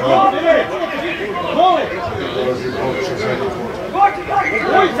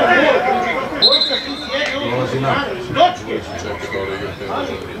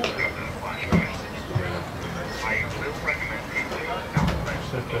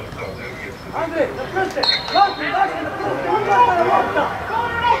 Andrej, na prste! Marko, na prste!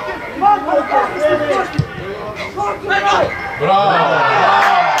 Marko, lopta! Marko, Bravo!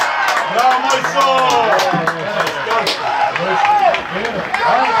 Bravo, moj son!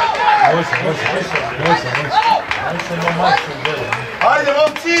 Ajde,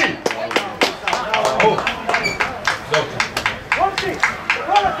 momci! Momci,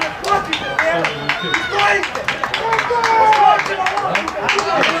 morate skočiti! Stojite! Skoči na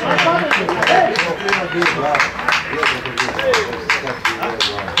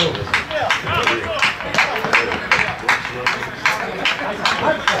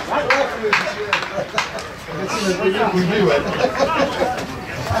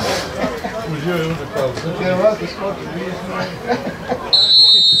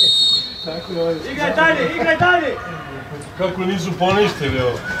Igraj dalje! Kako nisu poništili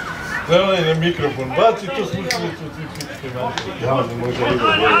ovo? Gledaj na mikrofon, baci to slušalicu ti pičke mače. Ja ne možda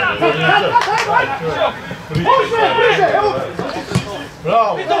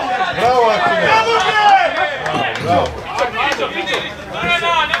Bravo! Bravo, Akine! Bravo!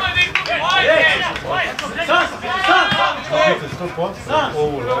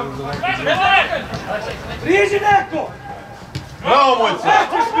 Priježi neko! Bravo, moj car!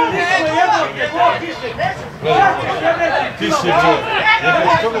 Ti si bio.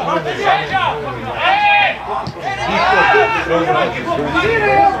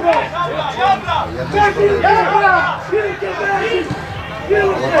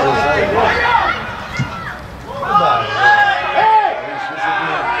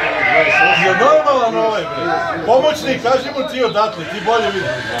 Je normalan ovaj, bre. Pomoćnik, kaži mu ti odatle, ti bolje vidiš.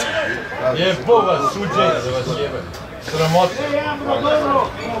 Jebo vas suđenja da vas jebe. Sramota.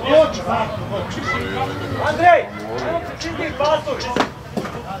 Andrej, čini pasovi.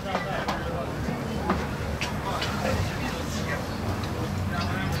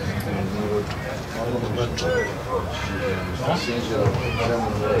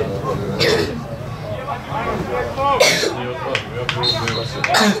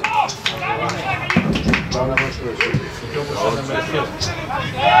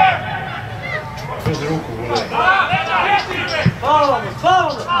 Bez ruku, vole. Hvala vam!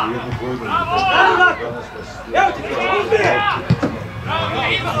 Evo ti, uzmije!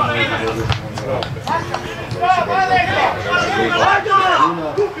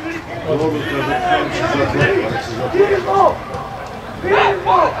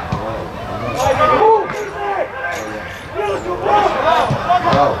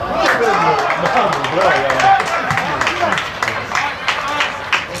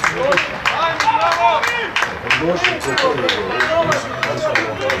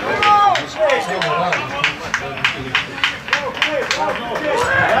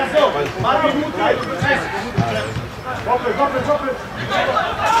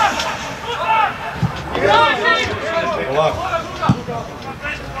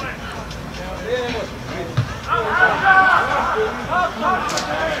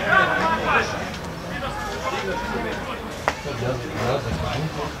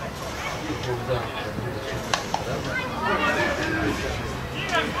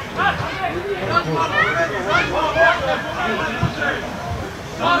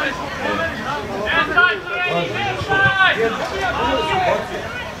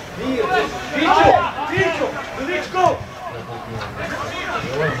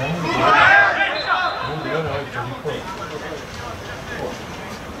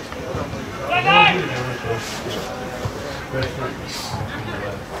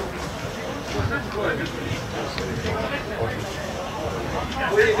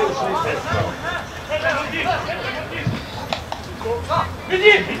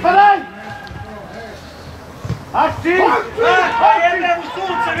 Ispadaj! Akcij! Jedne u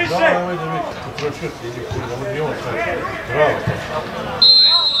sunce više! Ajde mi, potrošiti, idi kurva, ovo nije on sve.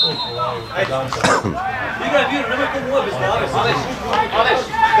 Bravo to. Igraj Viro, nemoj to moje bez glave. Aleš,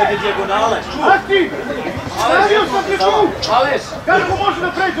 kad je dijagonale. Akcij! Stavio sam ti tu! Aleš! Kako može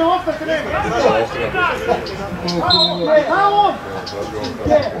da pređe, ostati nema? A on!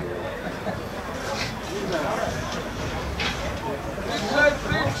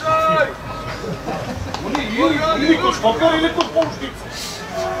 Pričaj! Ili kod štopera ili kod pouštice.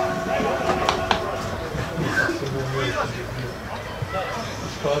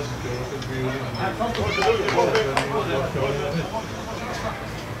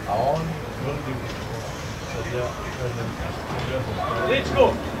 A on tvrdi sad ja kažem...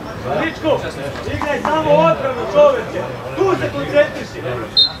 Ličko, igraj samo odbranu čoveče, tu se koncentriši.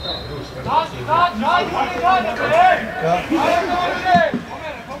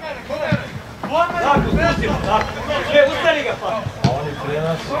 Tako, spustimo, tako. Ustani ga pa. A oni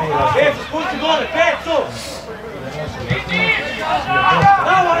prenašu tu Pecu, spusti dole, Pecu!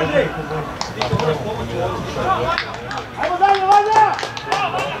 Bravo, Andrej! Ajmo dalje, Vanja!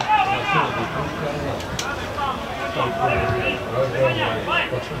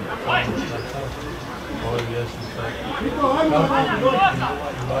 Ovaj vjesni sad.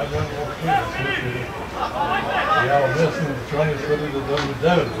 Ja objasnim da će oni tvrdi da dobiju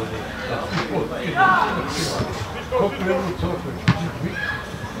 9 godina. Koliko jednu cokle ću ti biti?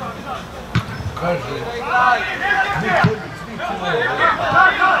 Kaže,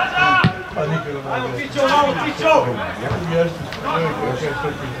 pa nikada ne Ajmo, Pićo, malo, Pićo! Jeste, čovjek, kako je to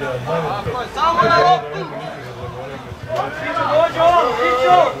ti ja znam. Samo na loptu! Pićo, dođi ovo,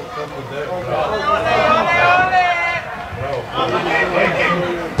 Pićo! Bravo.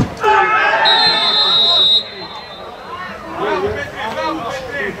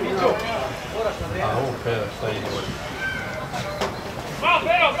 A ovo Pera, šta je govori? Bravo,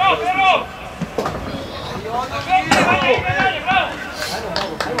 Pero, bravo, Pero!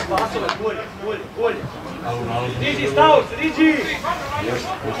 Ajmo pasove, bolje. Diži, stao se, diži! Još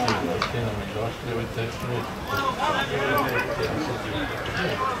posljedno, stina mi došli, ovaj tečni.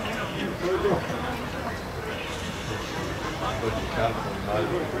 Dođi karta,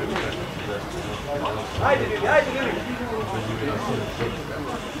 Ajde, Lili!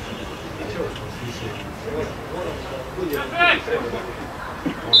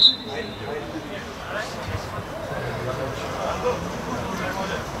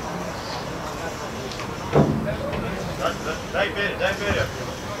 Daj Peri.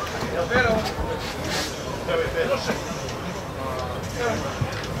 Jel Peri ovo? Evo je Peri.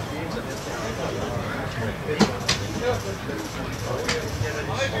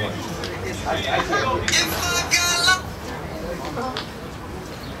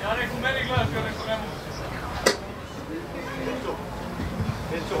 Ja neku meni gledaš, ja neku ne mogu.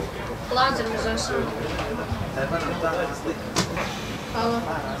 Lazar mi zašao. Hvala.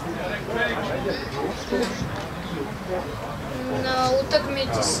 Na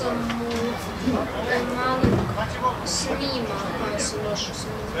utakmici sam malo snima, pa sam došao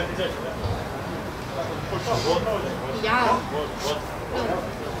snima. Ja?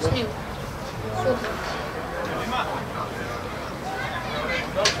 Snim. Super.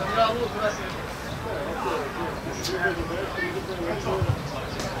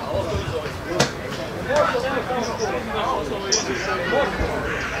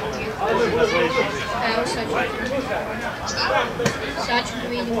 Evo sad ću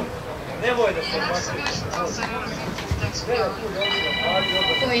vidim. Nemoj da se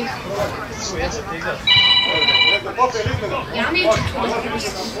Koji? Ja neću tu da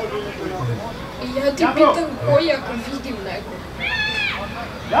pristim. Ja ti pitam koji ako vidim nekog.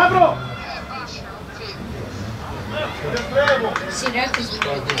 Dobro! Si rekao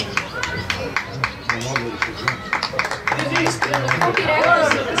zbog. Iskreno, ko bi rekao da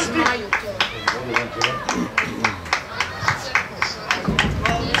znaju to?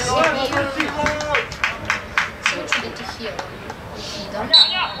 Sve ću da ti healam.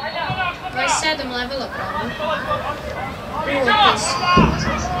 27 levela pravo. Uvo pis.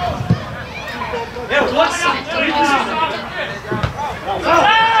 Evo, dođi!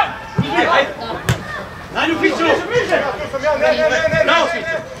 Nanju, Piću! Bravo,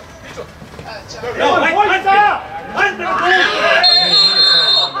 Piću! Bravo, ajde! Ajde prema kolu!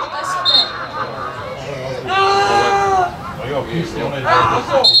 Pa jo, pisli, onaj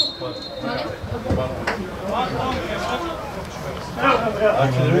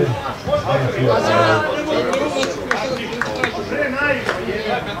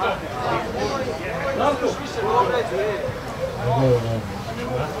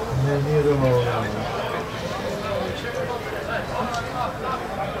Nije doma ovo.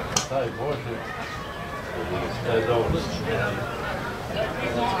 Daj Bože. Daj dobro.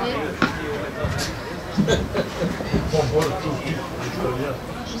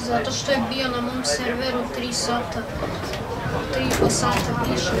 Zato što je bio na mom serveru 3 sata. 3,5 sata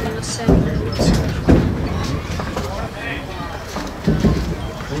piše mi na serveru.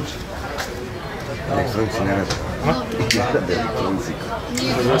 Elektronici ne rade. Elektronici.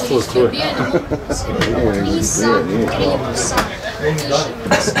 Nije elektronici, je bio na mom serveru 3 sata, 3,5 sata. Piše mi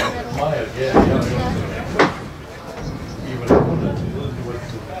na serveru.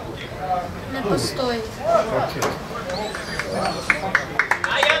 Ne postoji.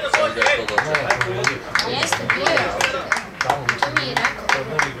 Jeste, bio je. To mi je rekao.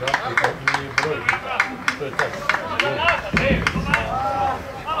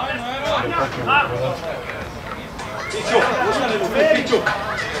 Piću, ustane mu, Piću!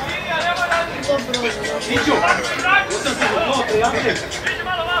 Dobro. Piću! Ustane se mu, no, Andrej!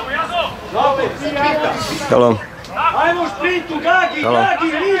 Dobro, Halo. ajmo šprintu, Gagi,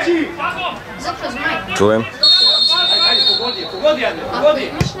 Gagi, Riđi! Zapravo zmaj. Čujem. Ajde, pogodi, Andrej, pogodi!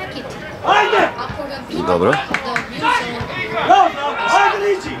 Ako imaš neki ti. Ajde! Ako ga bilo Dobro. da bio za ovo. Bravo, ajde,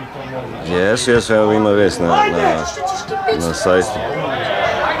 Riđi! Jesu, evo ima vest na sajtu.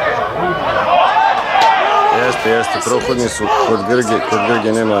 Jeste, prohodni su kod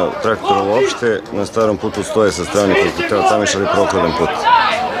Grge nema traktora uopšte, na starom putu stoje sa strane koji tamo išali prohodan put.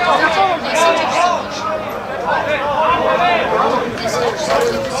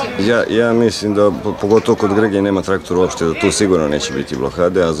 Ja mislim da, pogotovo kod Grge nema traktora uopšte, da tu sigurno neće biti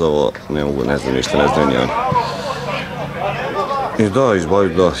blokade, a za ovo ne znam ništa, ne znaju ni oni. I da,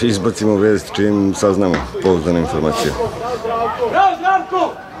 izbacimo vest čim saznamo pouzdane informacije. Bravo,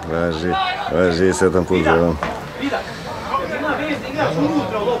 Zdravko! Važi, 7 put za vam. Vidak, ima vez da igrač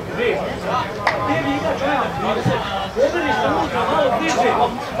unutra u loptu, vez. Tebi igrač onak 30, obrniš se unutra malo bliže.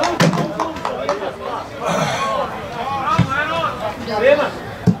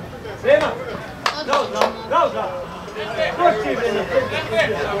 Sreman! Bravo, Zdravko! Proći, bre!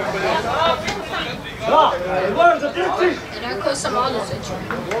 Da, moraš da trčiš! Rekao sam oduzet ću.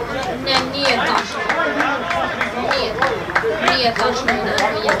 Ne, nije tačno. Nije tačno da ja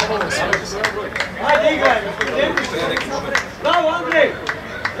nema smisla. Ajde, igraj! Bravo, Andrej!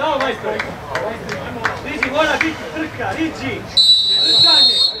 Bravo, majstor! Riđi, mora biti trka, Riđi!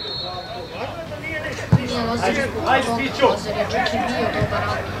 Trčanje! Nije Lozir zbog Ajde, toga. Piću! Lozir je čak i bio dobar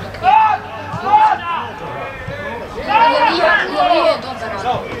radnik. Ili je dobar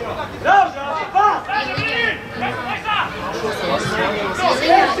radnik. Bravo, Zdravko, pas!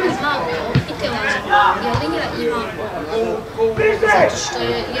 Jelija ima, pite Lozir, Jelija ima, zato što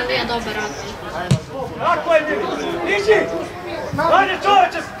je Jelija dobar radnik. Kako je njegu? Iđi! Ajde,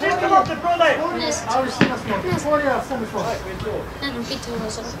 čoveče, čiste lopte prodaje! Ne znam, pite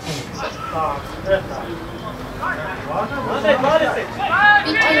Lozir. Andrej, 20!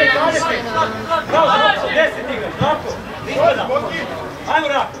 Pite Lozir. Bravo, Zdravko, 10 igraš, Zdravko! Izgleda! Ajmo,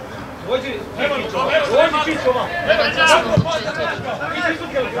 Rak! Dođi, Pićo, vam! Iđi,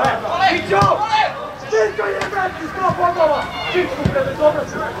 sutke u kraja! Pićo! Pićo je, brati, 100 bodova! Piću, kada dobro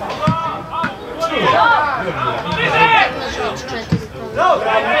se! Bravo,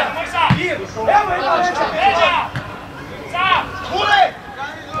 bravo! Evo, Imaš četiri. Ule!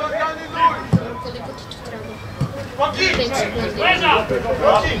 Koliko ti tu treba? 5 sekundi.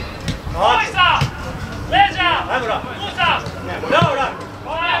 Ajmo, Rak! Bravo, Rak!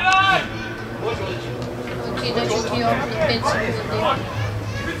 Ok, da ću ti opet 5 sekundi.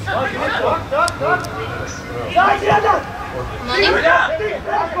 Daj, jedan! Molim?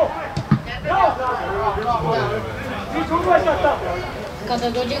 Piću, ugoj sad tamo! Kada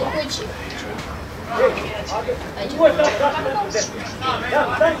dođem kući. Ajde.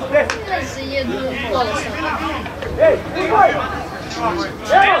 Da se jednu pola sata. Ej, ugoj!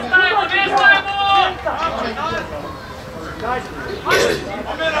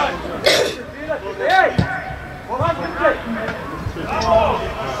 Ej! Pomagajte!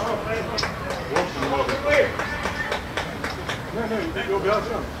 Ne,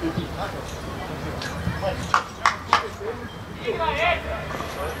 objašnjam.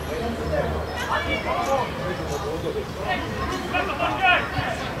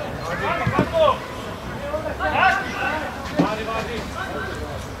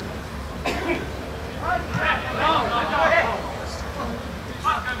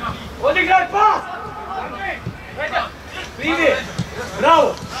 Odigraj pas! Primi!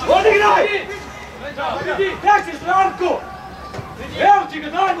 Bravo! Odigraj! Gdje ćeš, Zdravko? Evo ti ga,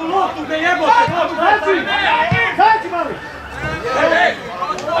 daj mu loptu, ga jebote! Kači!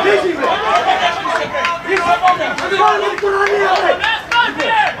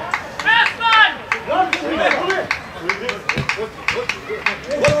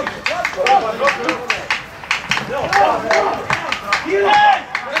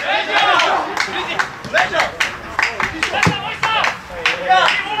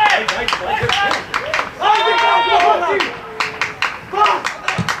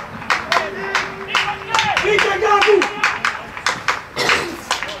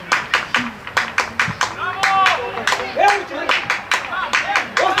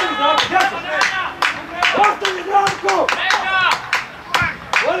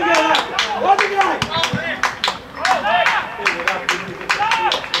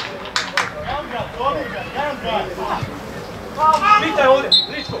 Pitaj ovdje,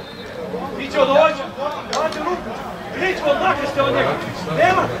 Ličko. Ti će dođi. Dađe ruku. Ličko, odmakne ste od njega.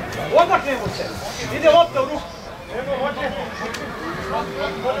 Nema. Odmaknemo se. Ide lopta u ruku.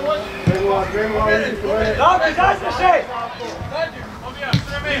 Davno, izađe šest.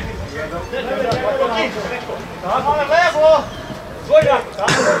 Tako. Svoj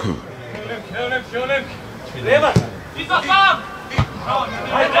jako. Evo Nemki. Nema. Iza sam!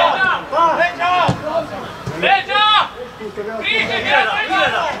 Ajde. Leđa! Priđe,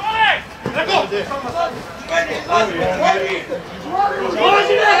 gleda! Neko! Dođi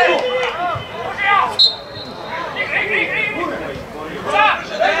neko! Igri!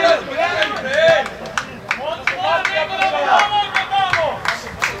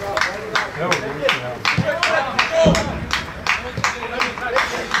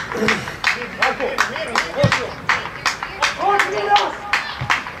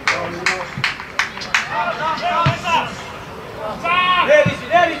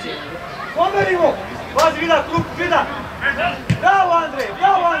 Nerići! Pomerimo! Pazi, vida, klub, vida! Bravo, Andrej!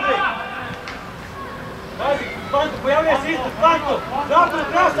 Pazi, Panto, pojavljaj se ispod, Panto! Zapad,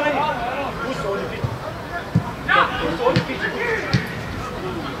 krasanje! Pusto, ovdje piće!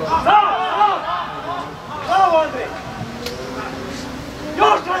 Bravo, Andrej!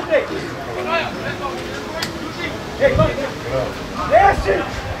 Još, Andrej! Ej, Panto! Reši!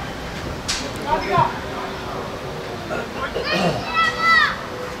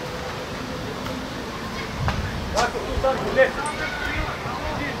 Tako, tu stani, gdje?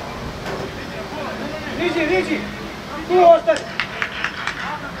 Riđi! Tu ostani!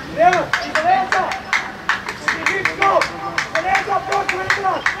 Nema, iza leđa! Riđo! Iza leđa, proći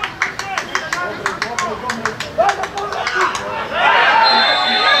leđa! Daj da povrati!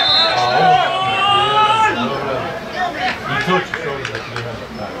 I to ćeš ovdje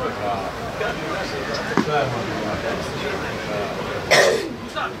da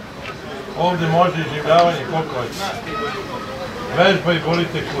ovdje može iživljavanje koliko hoće. Vežba i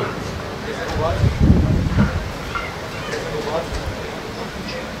bolite kur.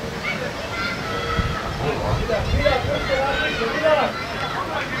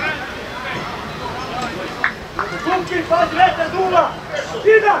 Kumki, pazi, veter duva!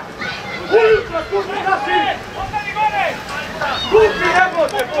 Idak! Ujutra, kumki, naši! Kumki,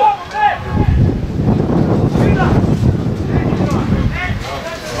 jebote! Idak!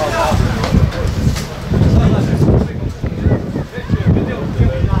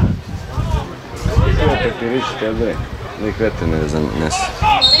 Papirići Andrej, da ih vetar ne raznese.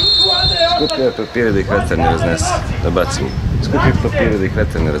 Skupi papire da ih vetar ne raznese, da bacimo. Skupi papire da ih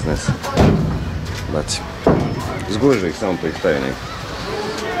vetar ne raznese. Bacimo. Zguži ih, samo pa ih stavi neko.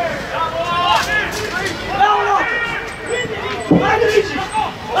 Ajde, Riči!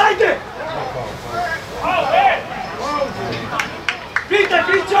 Ajde! Pitaj,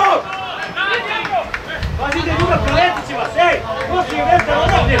 Pićo! Pazite, ljubav, preletit će vas, ej! Poslije je vetar,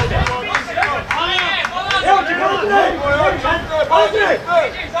 odavljete! Evo ti ga, Andrej! Andrej!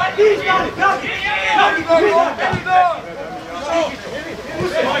 Ti stani, krati! Krati, vidjaka!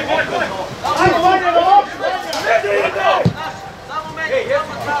 Ajde, vajde na loptu! Ide! Ej,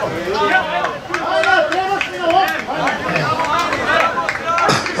 jesmo pravo! Ajde, treba si na loptu!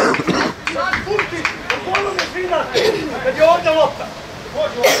 Sad pusti! Okolo me svidate! Kad je ovdje lopta!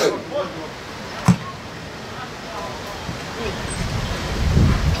 Može ovdje!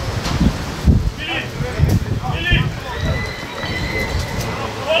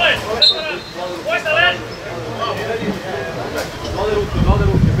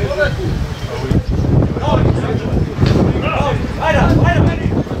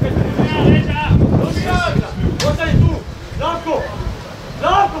 Ostani tu!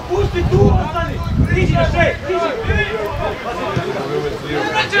 Zdravko, pusti tu! Ostani! Iđi na šej!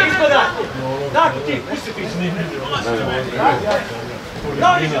 Ispodaj! Zdravko, ti! Pusti ti!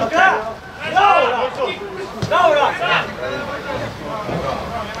 Bravo, Niško, do kraja! Bravo, Rako! Bravo, Rako!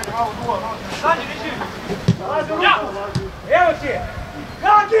 Evo ti je!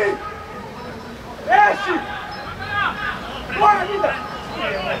 Gagi! Reši! Moram ide!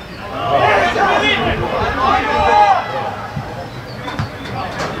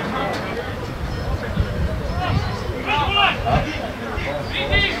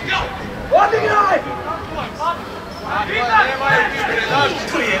 Odigraj!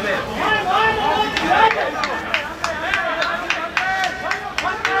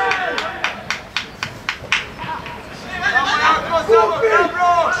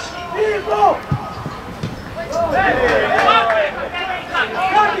 Ivo!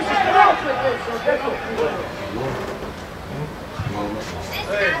 Kako si se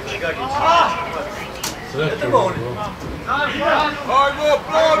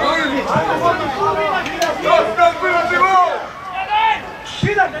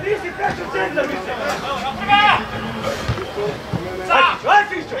Vidak da nisi treći centar više!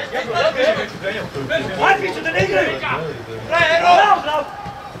 Ajfiću da ne igraju! Bravo, bravo!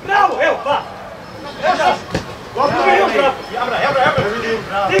 Bravo, evo, pa!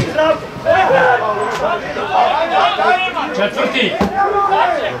 Četvrti!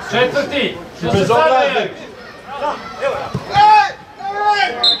 Četvrti! Bezobraznik!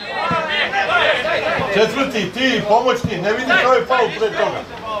 Četvrti, ti, pomoćni, ne vidiš ovaj faul pred toga.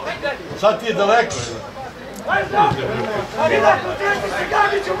 Sad ti je daleko.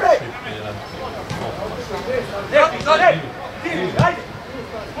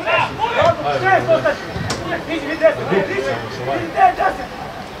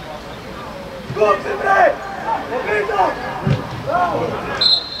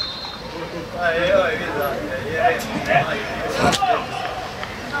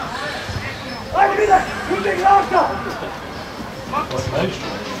 Ajde, vidak, uđe igrača!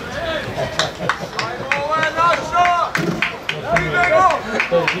 Ovo je naša! Idemo!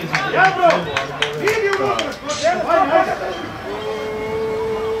 Jabro! Idi u ruku!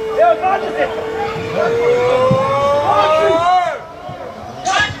 Evo 20! Zači!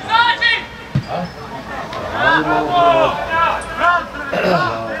 Bravo!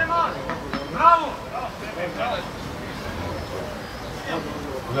 Bravo!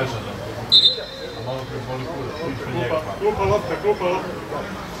 Malo pre boli kurac. Klupa lopta.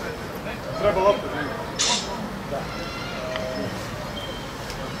 Treba lopta.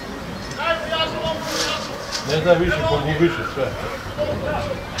 Ne da više, više sve.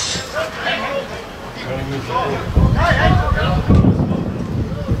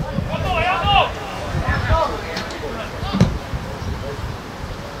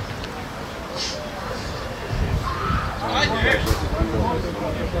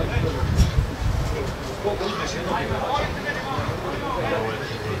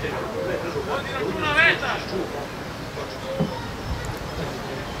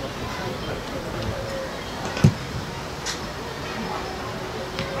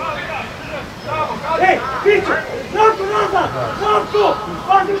 Ej, Piću! Zdravko nazad! Zdravko!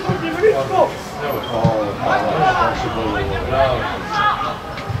 Pazi u njima, Vičko!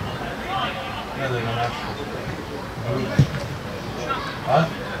 Gledaj na našu. A?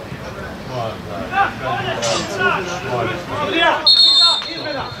 Sudija!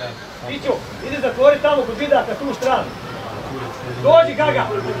 Izmena! Piću, idi zatvori tamo kod vidaka, tu stranu. Dođi, Gaga!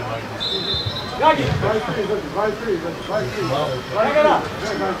 Gagi! 23. Gagara!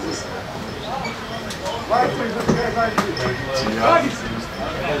 Gagi!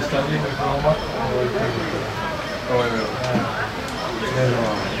 Ovo je vero.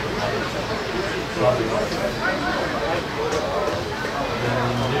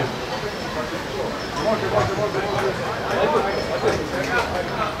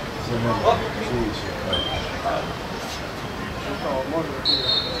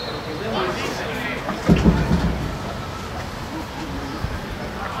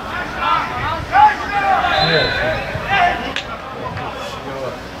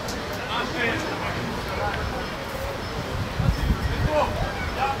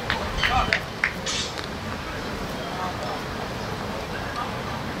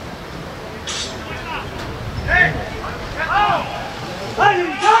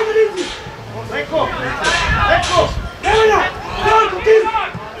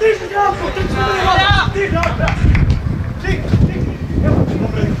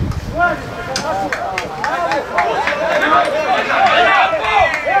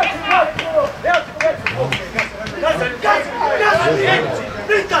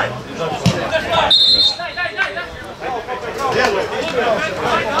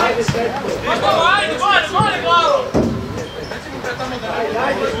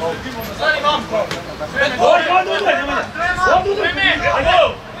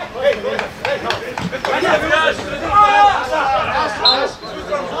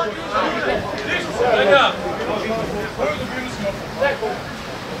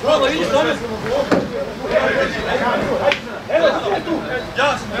 Bravo, vidiš, dobro smo. Evo, tu!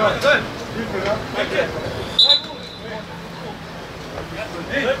 Ja sam, daj!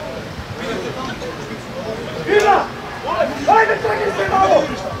 Ida! Ajde, čekaj se malo!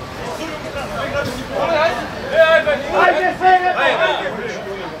 Ajde, sve, ne pa!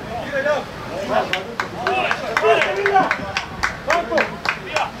 Ida! Tako!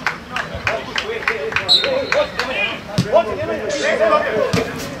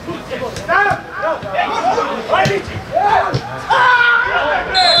 Ajde!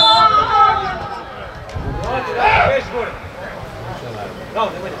 Bravo,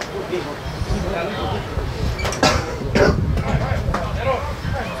 nemoj da.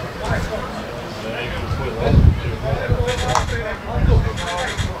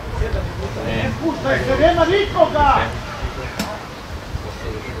 Ne puštaj se, nema nikoga!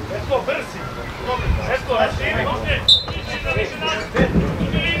 Esko, brzi! Esko, raširi! Više nazad!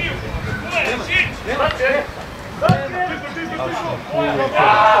 Uzmi liniju! Ule, širi!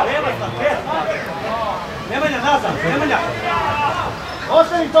 Nemanja, nazad, Nemanja!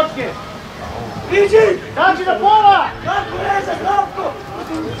 Ostavi točke! Iđi! Dači na pola! Darko, reza, Zdravko!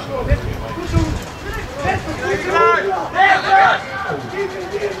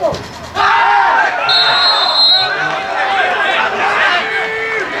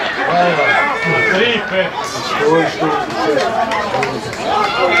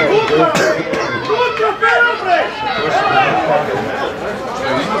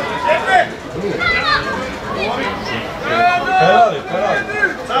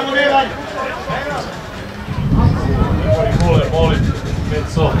 Samo ne radi! Molim,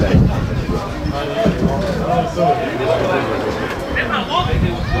 500.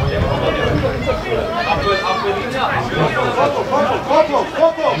 Kopo!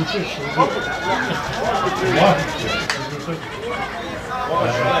 Dobro!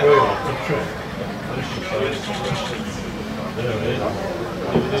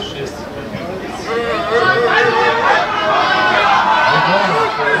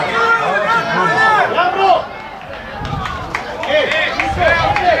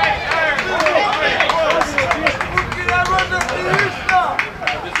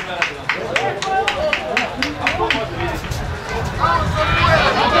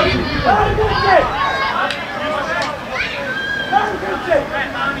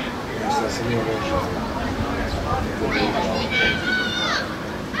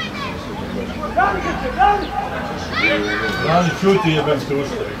 Rani, čuti jebem te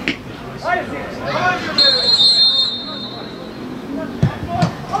ustavi.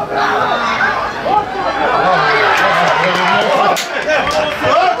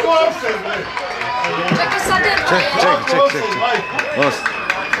 Čekaj sad, Ček. Most.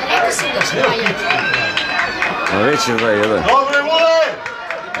 rekao sam da će 2-1. A već je 2-1. Dobre, vole!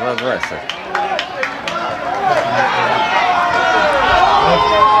 2-2 sad.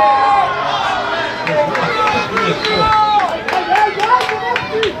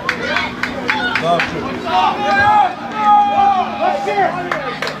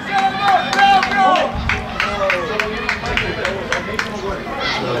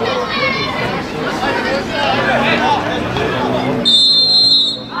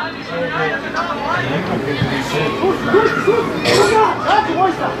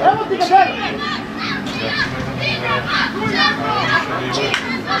 Evo ti ga deli!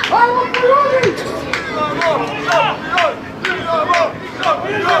 Ajmo, pojudi!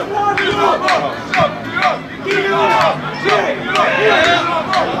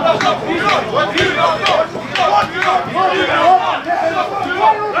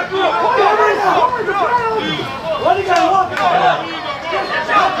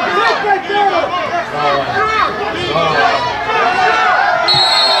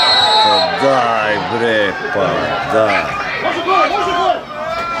 Daj bre, pa daj. Može gore!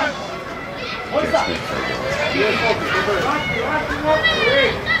 Mojsa!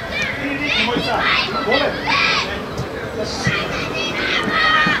 Mojsa! Gole!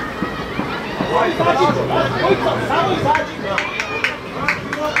 Mojsa, samo izađi!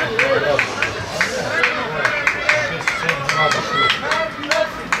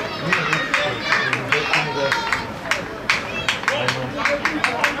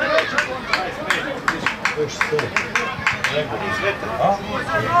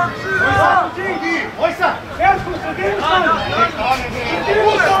 Mojsa! Ersku sredinu stani!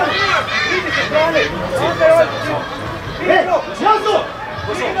 Sredinu stani! Vidi se strane! Jasno!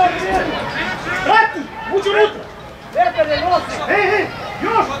 Prati! Uđi unutra! Vetar je nosi! Hej!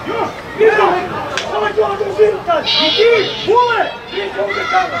 Još! Iza! Samo ću vam držim tad! I ti! Bule!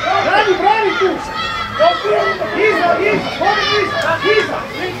 Bravi tu!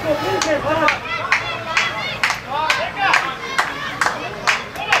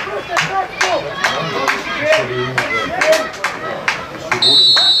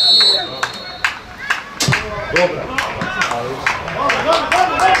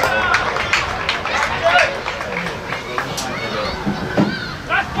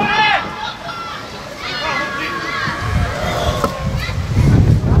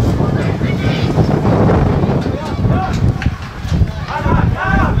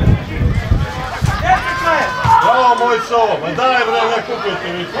 Daj bre, ne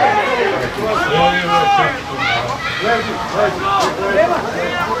kupujte više.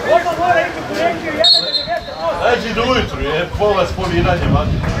 Ajde do ujutru, je pola spoviranje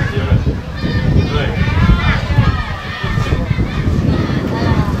vati.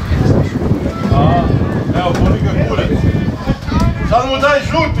 Evo, ponika kurac. Sad mu daj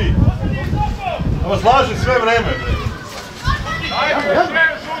žuti. Ovo slaže sve vreme, bre.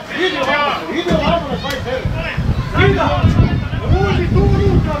 Ide ovako na 29. Vida! Uđi tu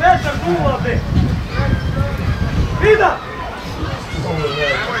ruka, večer gula, bre! Vida!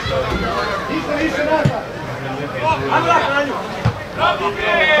 Ništa više nazad! Ajmo rak na nju!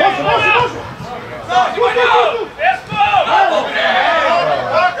 Može!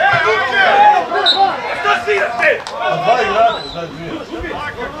 Šta sviraš, bre? Dva igrače, znaš dvije.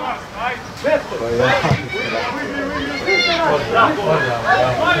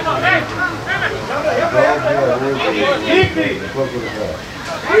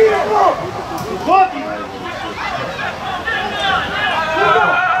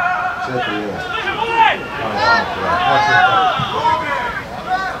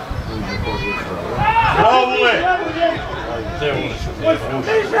 Bravo, Vule!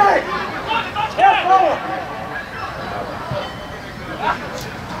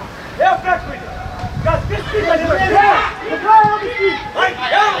 Evo preko ide! Kad spi ga ne vredi! Do kraja ovdje spi! Hajde!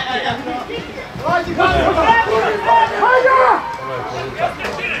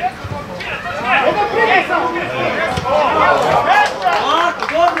 Ovo prije sam! Marko,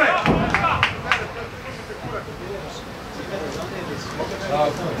 dobro je!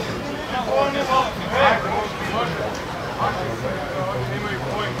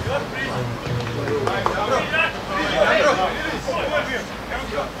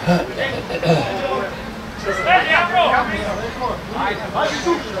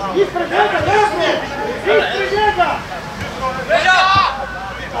 Ispred njega, Jasne! Ispred njega!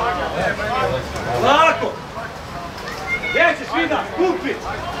 Lako! Gdje ćeš, Vida? Kupi!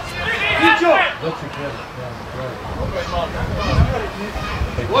 Ićo!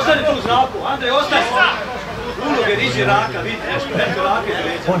 Ostani tu u zraku, Andrej, ostani! Uloge, riži raka, vidi nešto, neko raka iz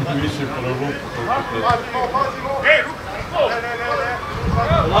leđa. On više provuku.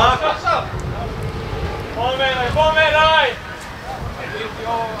 Lako! Pomeraj!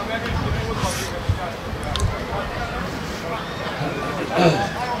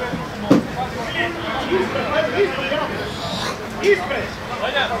 Ispred!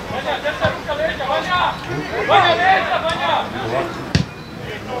 Vanja, desna ruka leđa, Vanja, leđa!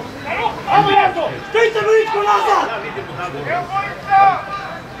 Ajmo, Jato! Stojite Miličko nazad!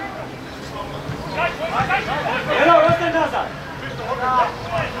 Evo, ostani nazad!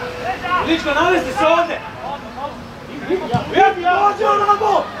 Miličko, navesti se ovdje! Vidi, dođe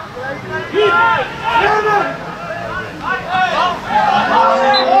onamo! Vidi! Vreme!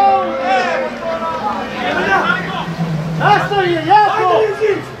 Nastavi je, Jako!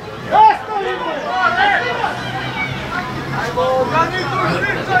 Nastavi je!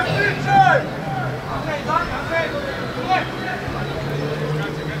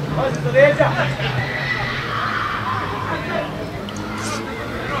 Pazi za leđa!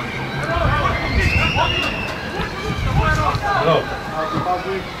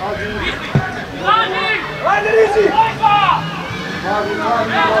 Ajde, Rizi!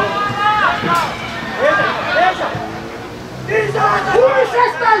 Leđa! Umi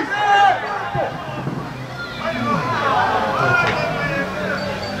šestaj!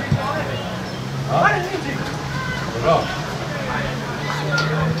 Ajde, Rizi! Bravo.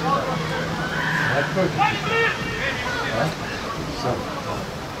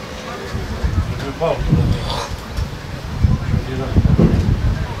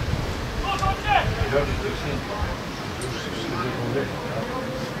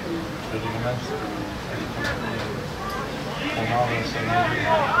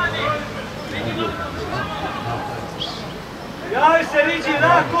 Javi se, Riđi,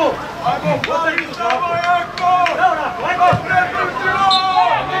 Rako! Ostani tu, Rako! Evo, Rako, ajde!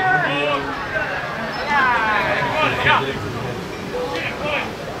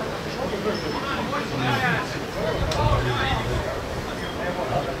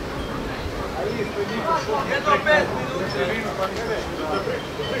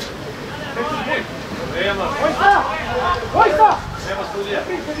 Vojska! Nema studija.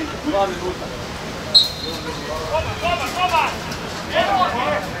 2 minuta.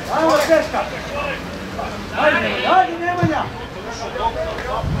 Ajmo Češka! Ajde Nemanja!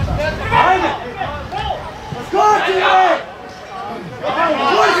 Ajde! Skoči me!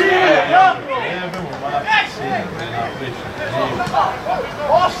 Skoči me!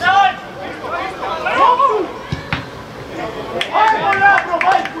 Ajmo Jabro,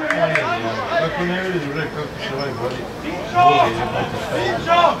 majku je! Kako ne vidiš bre kako se ovaj bori?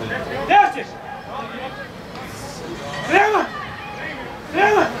 Gdje ćeš? Sreman!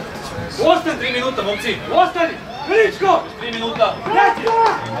 Sreman! Ostani 3 minuta, momci. Ostani! Miličko! 3 minuta. Gdje ćeš?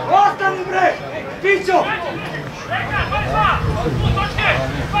 Ostani bre! Pićo!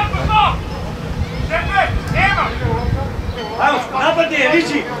 Ajmo, napadni je,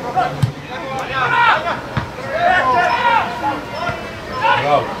 viči!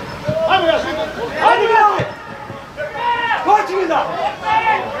 Bravo. Ajmo ja živim! Ajde gledaj! Hoći mi da!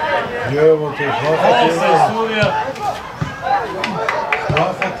 Evo te, Ovo se Surija.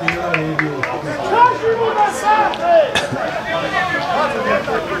 hvahati jedan i idio. Kaži mu da sate!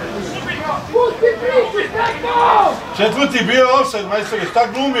 Pusti priči, tako! Četvrti bio offside, majstore, šta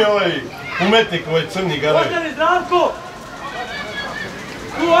glumi ovaj umetnik, ovaj crni garaj? Ostani Zdravko!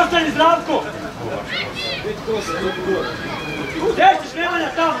 Tu ostani Zdravko! Gdje ćeš Nemanja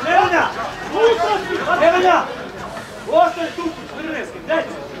tamo, Nemanja! Nemanja! Ostani tu, Crneski, gdje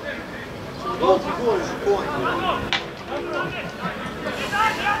ćeš?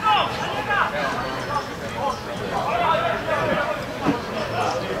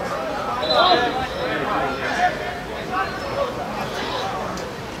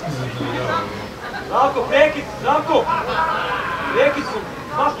 Zdravko, prekid, Zdravko! Prekid su,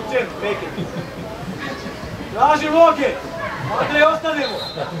 baš u centru, prekid. Traži noge! Andrej, ostanemo!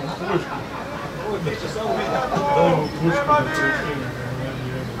 Ovo je priča samo vidi. Dajmo pušku da čekaju.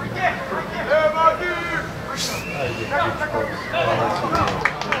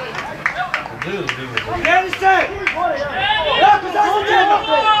 Kreni se! Jako zaštitimo!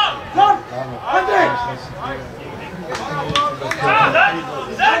 Znam! Andrej! Zdravko,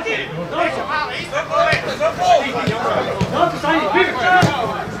 stani!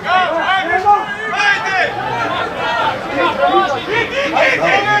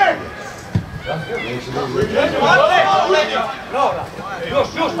 Još,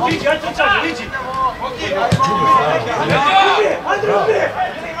 liči, ajde trčaže, liči! Andrej, ubije!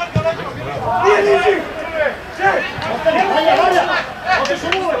 Nije liči! Ček! Valja! Odeš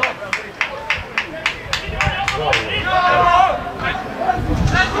u nule!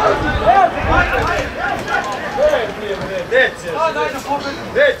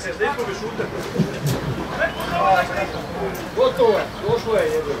 Dece, da izgubiš utakmicu. Gotovo je, došlo je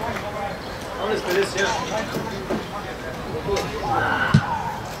jedno. 12:51.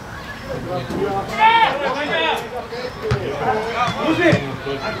 Uzmi!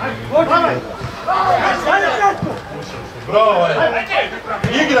 Počinje! Stani kratko! Bravo,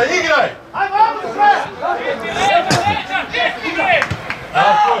 igraj! Ajmo sve!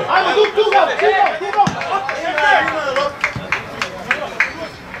 Ajmo duga!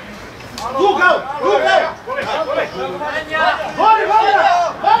 Duga! Gori,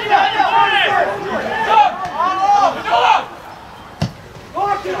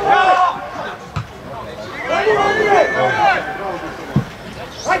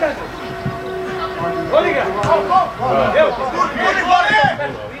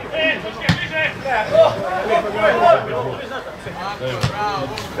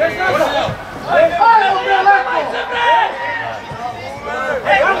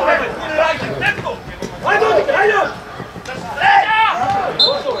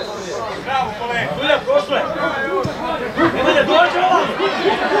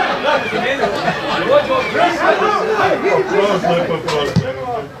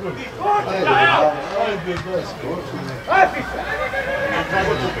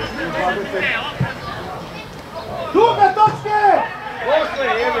 Duga točke!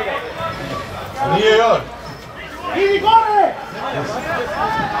 Nije još! Idi gore!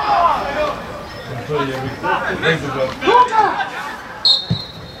 Duga!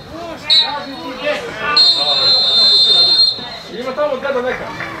 Ima tamo gleda neka.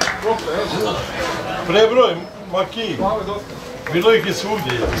 Prebroj, Maki. Bilo ih je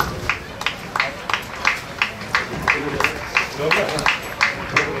svugdje. Dobro.